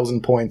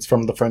 2,000 points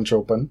from the French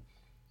Open.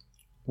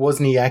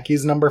 Wozniacki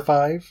is number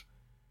 5.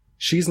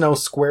 She's now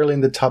squarely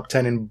in the top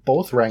 10 in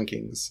both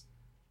rankings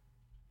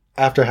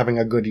after having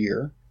a good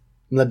year.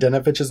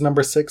 Mladenovic is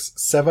number 6,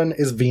 7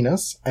 is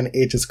Venus, and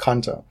 8 is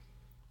Konta.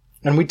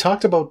 And we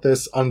talked about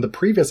this on the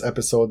previous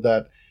episode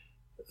that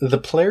the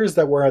players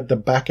that were at the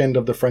back end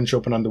of the French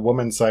Open on the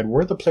women's side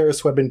were the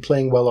players who had been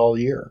playing well all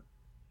year.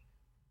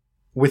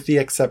 With the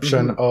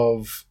exception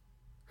of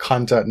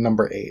Konta at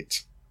number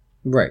 8.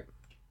 Right.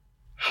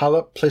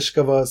 Halep,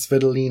 Pliskova,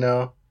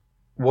 Svitolina,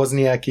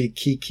 Wozniacki,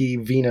 Kiki,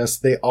 Venus,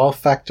 they all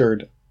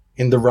factored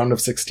in the round of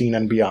 16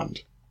 and beyond.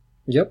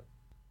 Yep.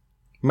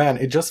 Man,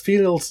 it just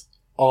feels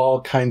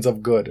all kinds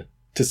of good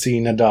to see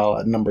Nadal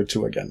at number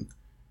 2 again.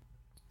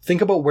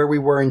 Think about where we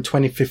were in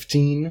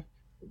 2015,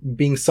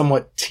 being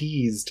somewhat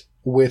teased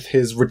with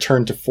his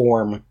return to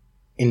form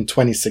in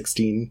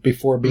 2016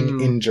 before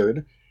being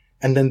injured,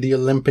 and then the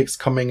Olympics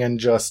coming and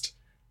just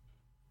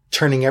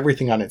turning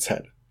everything on its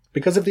head.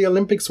 Because if the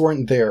Olympics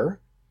weren't there,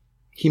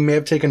 he may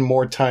have taken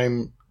more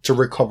time to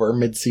recover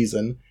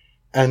mid-season,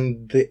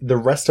 and the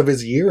rest of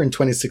his year in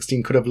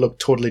 2016 could have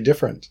looked totally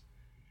different.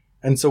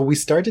 And so we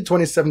started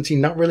 2017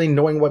 not really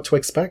knowing what to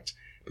expect,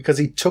 because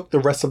he took the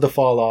rest of the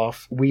fall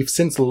off. We've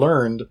since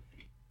learned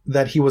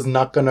that he was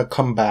not going to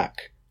come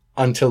back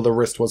until the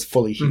wrist was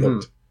fully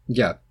healed.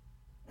 Yeah.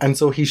 And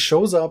so he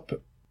shows up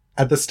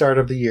at the start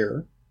of the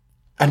year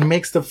and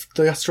makes the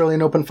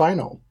Australian Open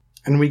final.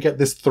 And we get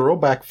this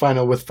throwback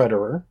final with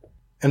Federer.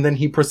 And then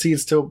he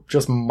proceeds to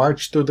just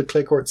march through the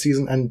clay court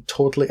season and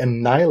totally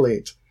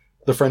annihilate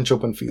the French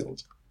Open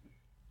field.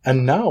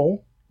 And now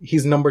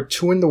he's number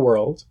 2 in the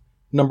world,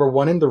 number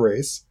 1 in the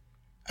race,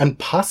 and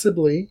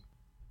possibly,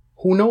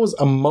 who knows,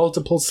 a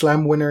multiple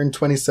slam winner in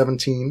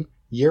 2017,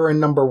 year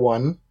in number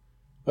 1.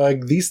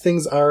 Like, these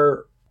things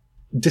are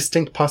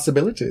distinct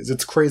possibilities.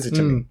 It's crazy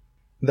to me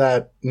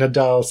that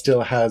Nadal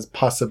still has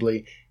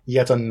possibly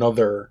yet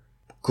another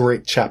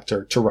great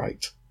chapter to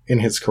write in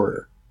his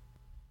career.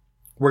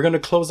 We're going to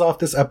close off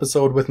this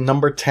episode with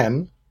number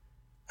 10.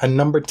 And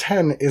number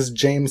 10 is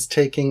James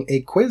taking a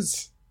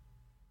quiz.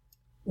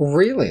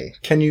 Really?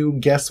 Can you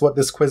guess what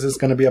this quiz is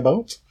going to be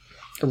about?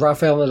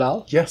 Rafael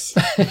Nadal? Yes.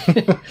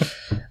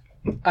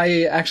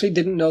 I actually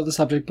didn't know the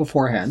subject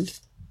beforehand,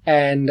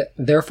 and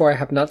therefore I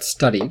have not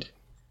studied.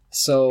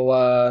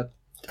 So,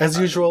 as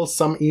usual,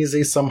 some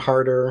easy, some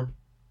harder.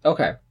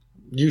 Okay.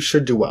 You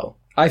should do well.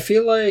 I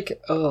feel like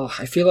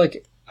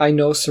I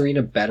know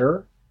Serena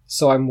better,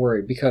 so I'm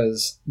worried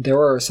because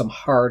there are some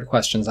hard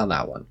questions on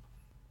that one.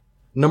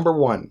 Number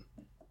 1.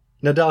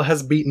 Nadal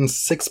has beaten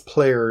 6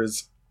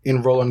 players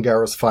in Roland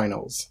Garros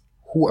finals.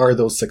 Who are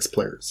those 6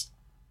 players?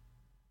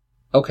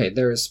 Okay,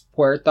 there's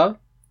Puerta,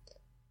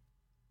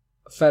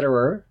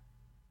 Federer,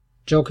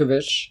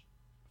 Djokovic,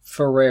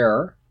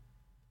 Ferrer,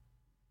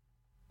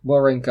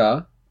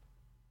 Wawrinka,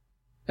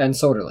 and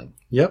Soderling.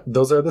 Yep,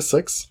 those are the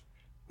 6.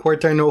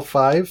 Puerta in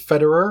 05,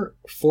 Federer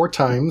 4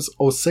 times,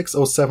 06,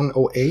 07,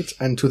 08,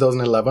 and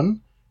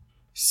 2011.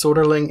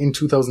 Soderling in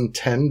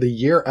 2010, the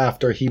year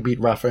after he beat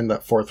Rafa in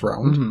that 4th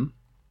round.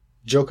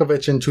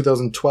 Djokovic in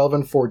 2012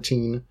 and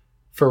 14,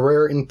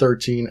 Ferrer in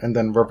 13, and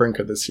then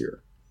Wawrinka this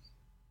year.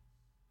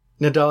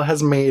 Nadal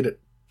has made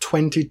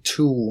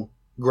 22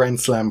 Grand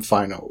Slam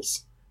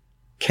finals.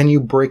 Can you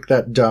break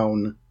that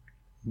down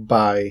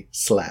by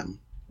slam?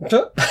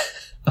 Oh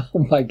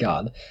my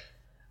god.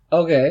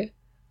 Okay,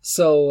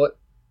 so,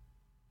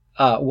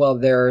 well,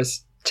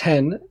 there's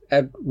 10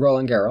 at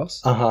Roland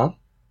Garros. Uh-huh.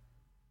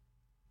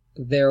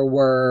 There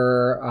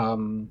were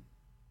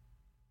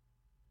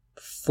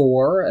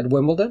 4 at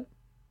Wimbledon.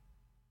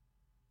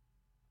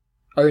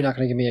 Oh, you're not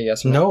going to give me a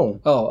yes or no?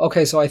 No. Oh,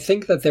 okay, so I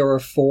think that there were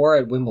 4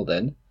 at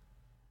Wimbledon.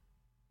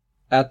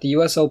 At the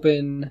US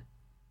Open,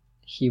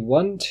 he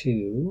won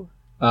 2.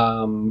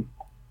 I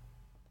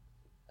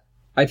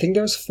think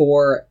there's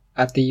 4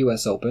 at the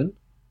US Open.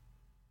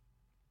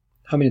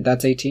 How many?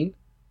 That's 18?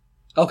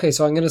 Okay,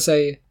 so I'm going to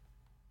say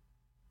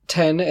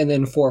 10 and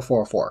then 4,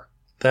 4, 4.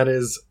 That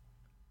is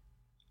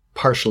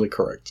partially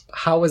correct.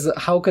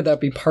 How could that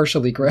be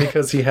partially correct?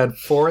 Because he had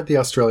 4 at the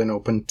Australian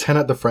Open, 10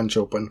 at the French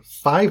Open,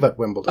 5 at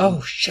Wimbledon.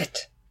 Oh,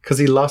 shit. Because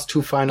he lost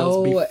 2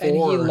 finals before. Oh, and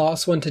he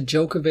lost one to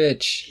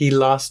Djokovic. He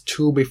lost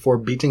 2 before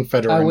beating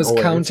Federer I in was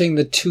 08. counting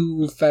the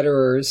 2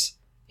 Federers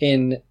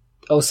in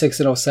 06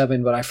 and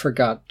 07, but I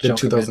forgot The Djokovic.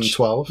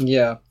 2012.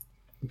 Yeah.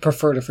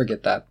 Prefer to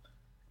forget that.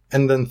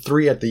 And then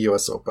 3 at the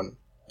US Open.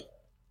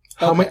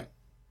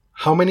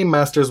 How many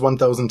Masters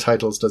 1000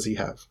 titles does he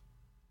have?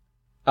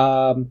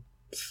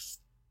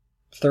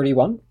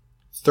 31?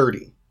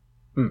 30.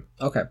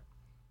 Okay.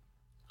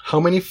 How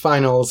many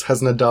finals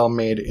has Nadal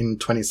made in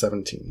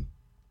 2017?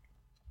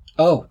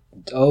 Oh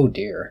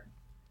dear.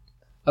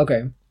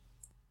 Okay.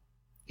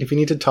 If you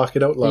need to talk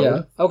it out loud.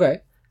 Yeah, okay.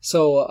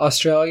 So,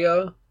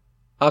 Australia,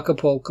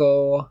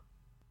 Acapulco,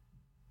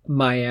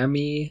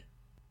 Miami,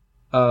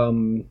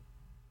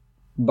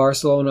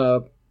 Barcelona,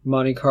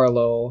 Monte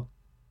Carlo,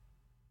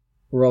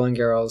 Roland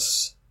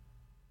Garros.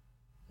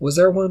 Was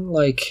there one,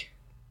 like,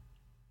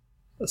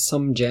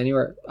 some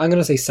January? I'm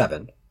going to say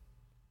 7.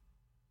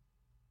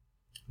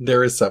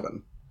 There is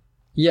 7.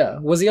 Yeah.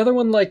 Was the other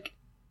one, like,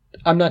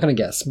 I'm not going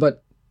to guess,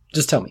 but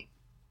Just tell me.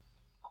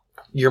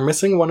 You're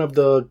missing one of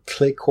the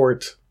clay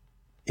court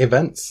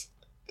events.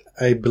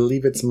 I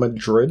believe it's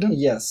Madrid.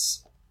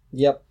 Yes.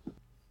 Yep.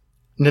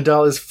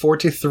 Nadal is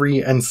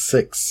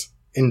 43-6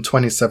 in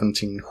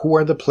 2017. Who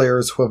are the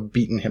players who have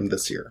beaten him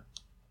this year?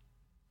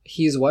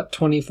 He's what?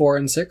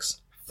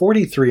 24-6?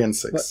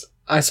 43-6.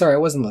 Sorry, I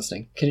wasn't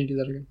listening. Can you do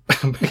that again?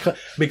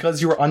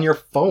 Because you were on your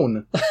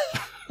phone.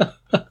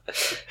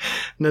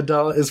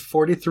 Nadal is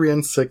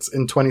 43-6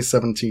 in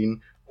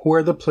 2017. Who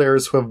are the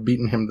players who have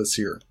beaten him this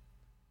year?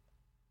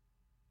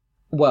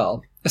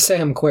 Well,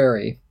 Sam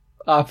Querrey,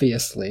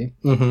 obviously.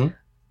 Mm-hmm.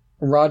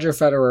 Roger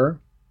Federer,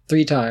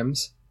 3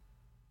 times.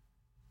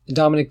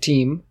 Dominic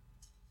Thiem.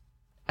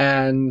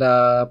 And,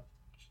 I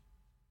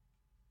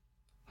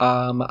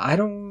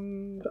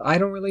don't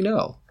really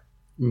know.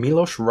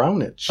 Milos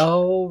Raonic.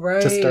 Oh,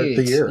 right. To start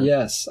the year.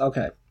 Yes,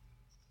 okay.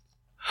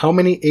 How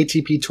many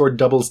ATP Tour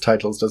doubles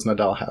titles does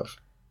Nadal have?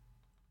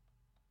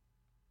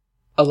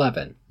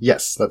 11.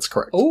 Yes, that's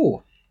correct.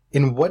 Oh.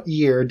 In what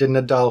year did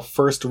Nadal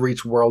first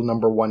reach world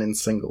number 1 in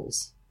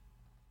singles?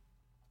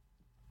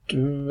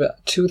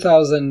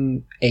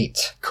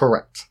 2008.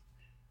 Correct.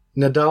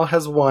 Nadal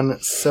has won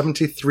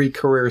 73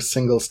 career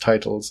singles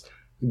titles,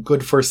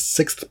 good for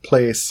 6th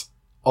place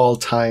all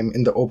time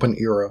in the Open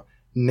era.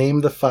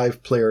 Name the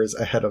 5 players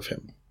ahead of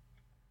him.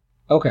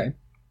 Okay.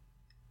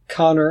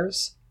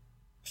 Connors,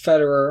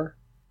 Federer,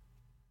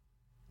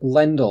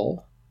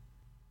 Lendl,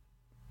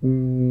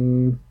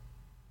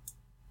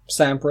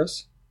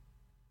 Sampras.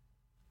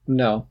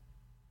 No.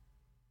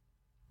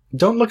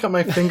 Don't look at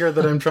my finger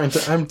that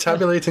I'm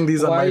tabulating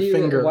these on my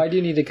finger. Why do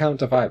you need to count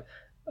to 5?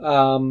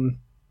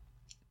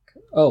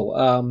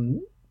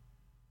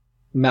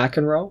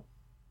 McEnroe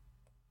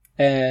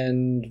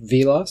and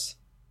Vilas.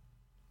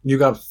 You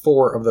got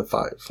 4 of the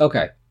 5.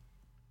 Okay.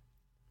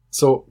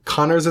 So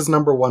Connors is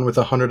number 1 with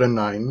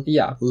 109.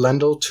 Yeah.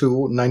 Lendl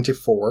 2,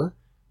 94.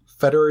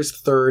 Federer is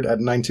 3rd at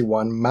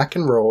 91.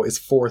 McEnroe is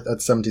 4th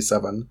at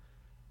 77.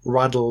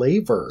 Rod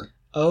Laver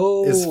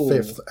is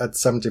 5th at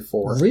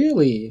 74.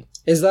 Really?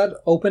 Is that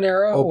Open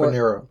era? Open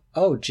era.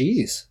 Oh,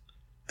 geez.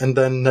 And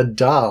then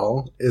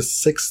Nadal is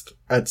 6th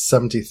at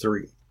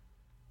 73,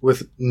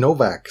 with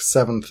Novak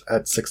 7th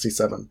at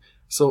 67.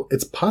 So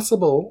it's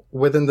possible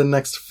within the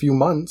next few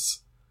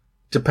months,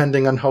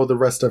 depending on how the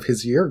rest of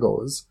his year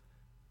goes,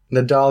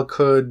 he'll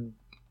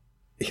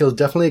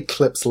definitely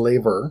eclipse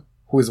Laver,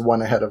 who is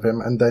 1 ahead of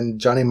him, and then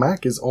Johnny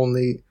Mac is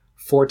only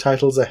 4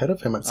 titles ahead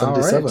of him at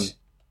 77. Right.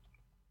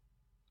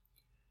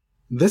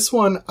 This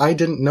one, I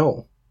didn't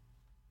know.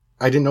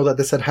 I didn't know that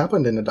this had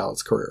happened in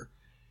Nadal's career.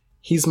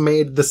 He's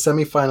made the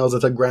semifinals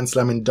at a Grand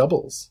Slam in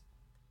doubles.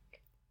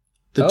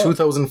 The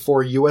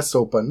 2004 US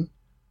Open.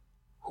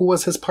 Who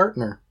was his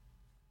partner?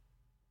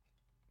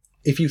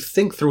 If you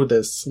think through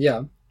this...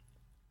 Yeah.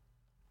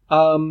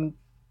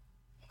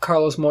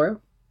 Carlos Moya?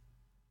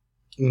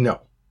 No.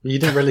 You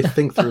didn't really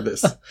think through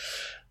this.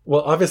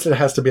 Well, obviously it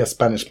has to be a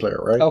Spanish player,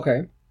 right?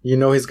 Okay. You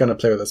know he's going to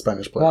play with a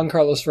Spanish player. Juan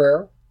Carlos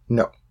Ferrero?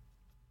 No.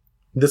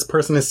 This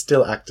person is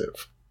still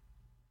active.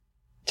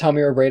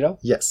 Tommy Robredo?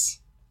 Yes.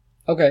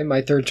 Okay,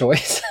 my third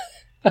choice.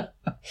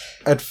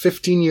 At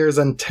 15 years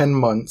and 10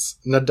 months,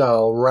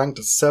 Nadal,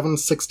 ranked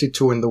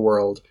 762 in the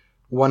world,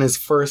 won his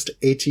first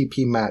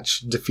ATP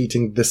match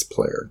defeating this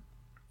player.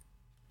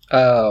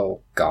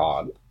 Oh,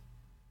 God.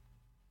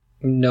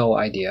 No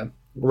idea.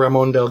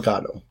 Ramon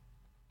Delgado.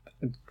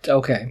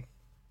 Okay.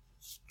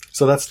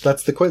 So that's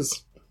the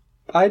quiz.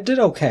 I did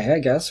okay, I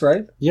guess,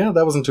 right? Yeah,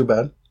 that wasn't too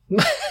bad.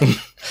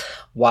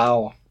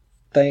 Wow.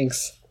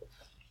 Thanks.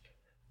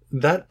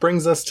 That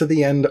brings us to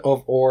the end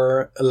of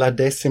our La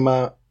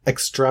Décima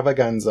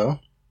extravaganza.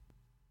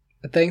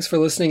 Thanks for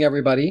listening,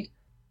 everybody.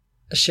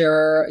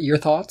 Share your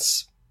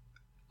thoughts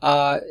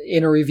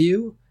in a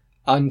review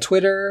on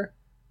Twitter,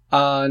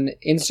 on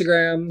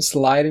Instagram,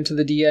 slide into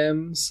the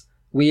DMs.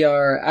 We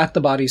are at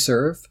The Body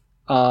Serve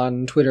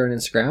on Twitter and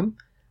Instagram.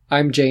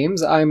 I'm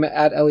James. I'm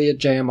at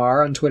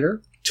ElliotJMR on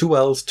Twitter. 2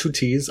 L's, 2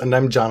 T's, and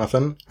I'm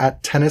Jonathan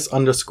at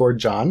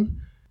tennis_John.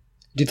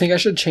 Do you think I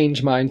should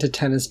change mine to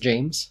Tennis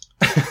James?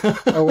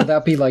 Or would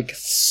that be like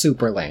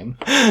super lame?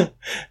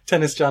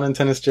 Tennis John and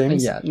Tennis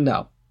James? Yeah,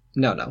 no.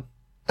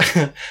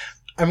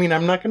 I mean,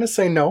 I'm not going to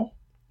say no.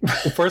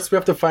 First, we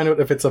have to find out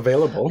if it's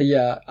available.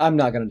 Yeah, I'm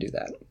not going to do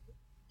that.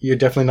 You're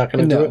definitely not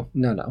going to do it?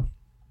 No.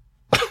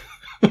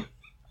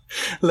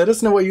 Let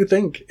us know what you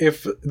think.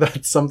 If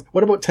that's some.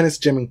 What about Tennis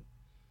Jimmy?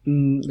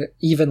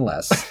 Even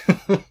less.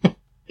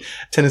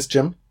 Tennis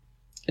Jim?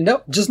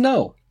 No, just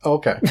no.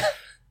 Okay.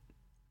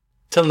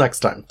 Till next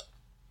time.